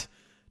not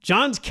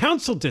John's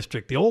Council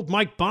District, the old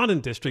Mike Bonin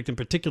district, and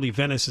particularly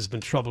Venice, has been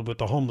troubled with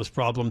the homeless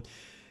problem,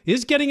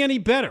 is getting any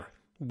better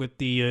with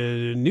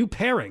the new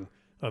pairing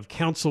of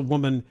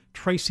Councilwoman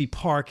Tracy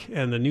Park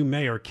and the new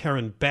mayor,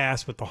 Karen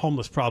Bass, with the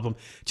homeless problem.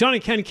 John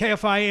and Ken,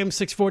 KFI AM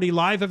 640,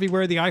 live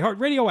everywhere, the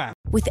iHeartRadio app.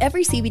 With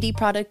every CBD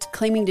product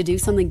claiming to do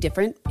something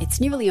different, it's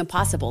nearly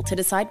impossible to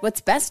decide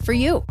what's best for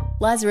you.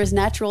 Lazarus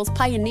Naturals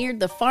pioneered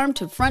the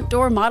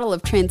farm-to-front-door model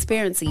of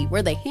transparency,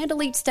 where they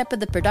handle each step of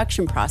the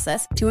production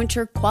process to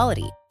ensure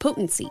quality,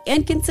 potency,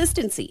 and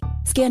consistency.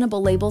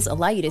 Scannable labels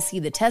allow you to see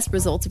the test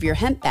results of your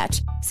hemp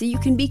batch, so you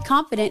can be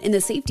confident in the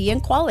safety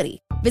and quality.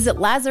 Visit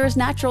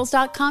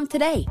LazarusNaturals.com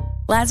today.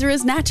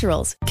 Lazarus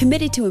Naturals,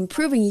 committed to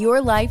improving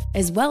your life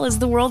as well as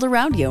the world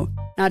around you.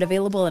 Not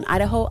available in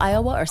Idaho,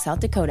 Iowa, or South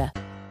Dakota.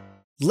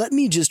 "Let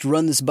me just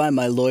run this by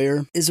my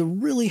lawyer" is a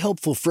really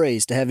helpful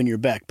phrase to have in your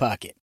back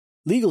pocket.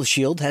 Legal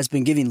Shield has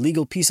been giving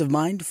legal peace of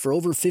mind for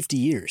over 50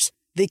 years.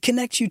 They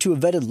connect you to a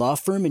vetted law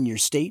firm in your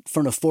state for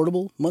an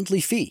affordable monthly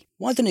fee.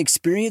 Want an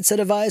experienced set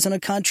of eyes on a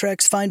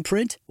contract's fine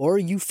print? Or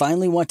you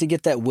finally want to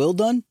get that will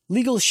done?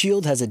 Legal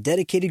Shield has a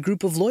dedicated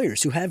group of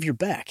lawyers who have your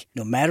back,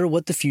 no matter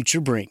what the future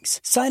brings.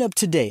 Sign up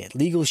today at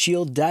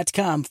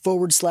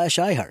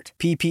LegalShield.com/iHeart.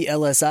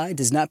 PPLSI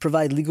does not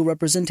provide legal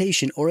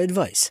representation or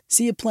advice.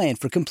 See a plan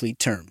for complete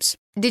terms.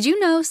 Did you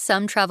know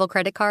some travel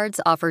credit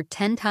cards offer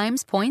 10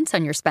 times points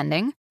on your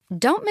spending?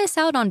 Don't miss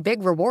out on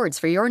big rewards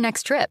for your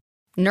next trip.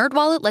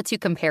 NerdWallet lets you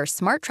compare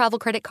smart travel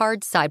credit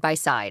cards side by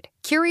side,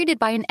 curated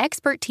by an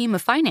expert team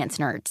of finance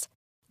nerds.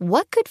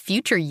 What could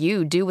future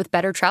you do with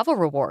better travel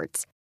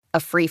rewards? A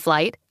free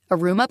flight? A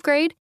room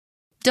upgrade?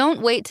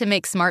 Don't wait to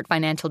make smart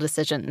financial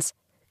decisions.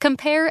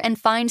 Compare and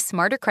find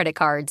smarter credit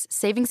cards,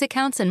 savings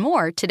accounts, and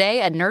more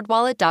today at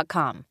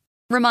NerdWallet.com.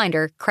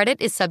 Reminder,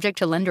 credit is subject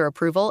to lender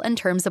approval and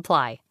terms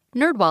apply.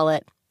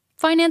 NerdWallet.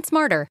 Finance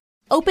smarter.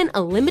 Open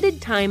a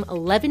limited-time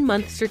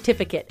 11-month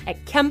certificate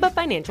at Kemba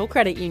Financial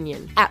Credit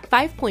Union. At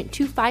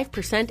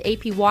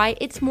 5.25% APY,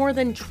 it's more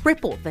than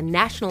triple the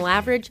national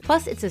average,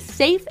 plus it's a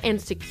safe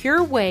and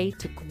secure way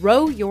to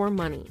grow your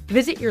money.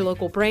 Visit your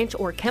local branch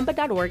or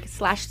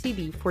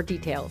kemba.org/cb for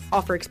details.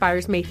 Offer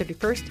expires May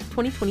 31st,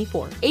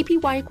 2024.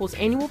 APY equals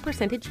annual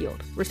percentage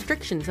yield.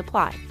 Restrictions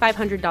apply.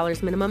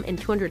 $500 minimum and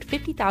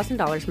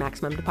 $250,000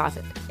 maximum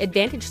deposit.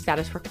 Advantage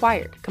status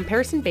required.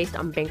 Comparison based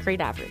on bank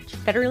rate average.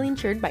 Federally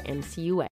insured by NCUA.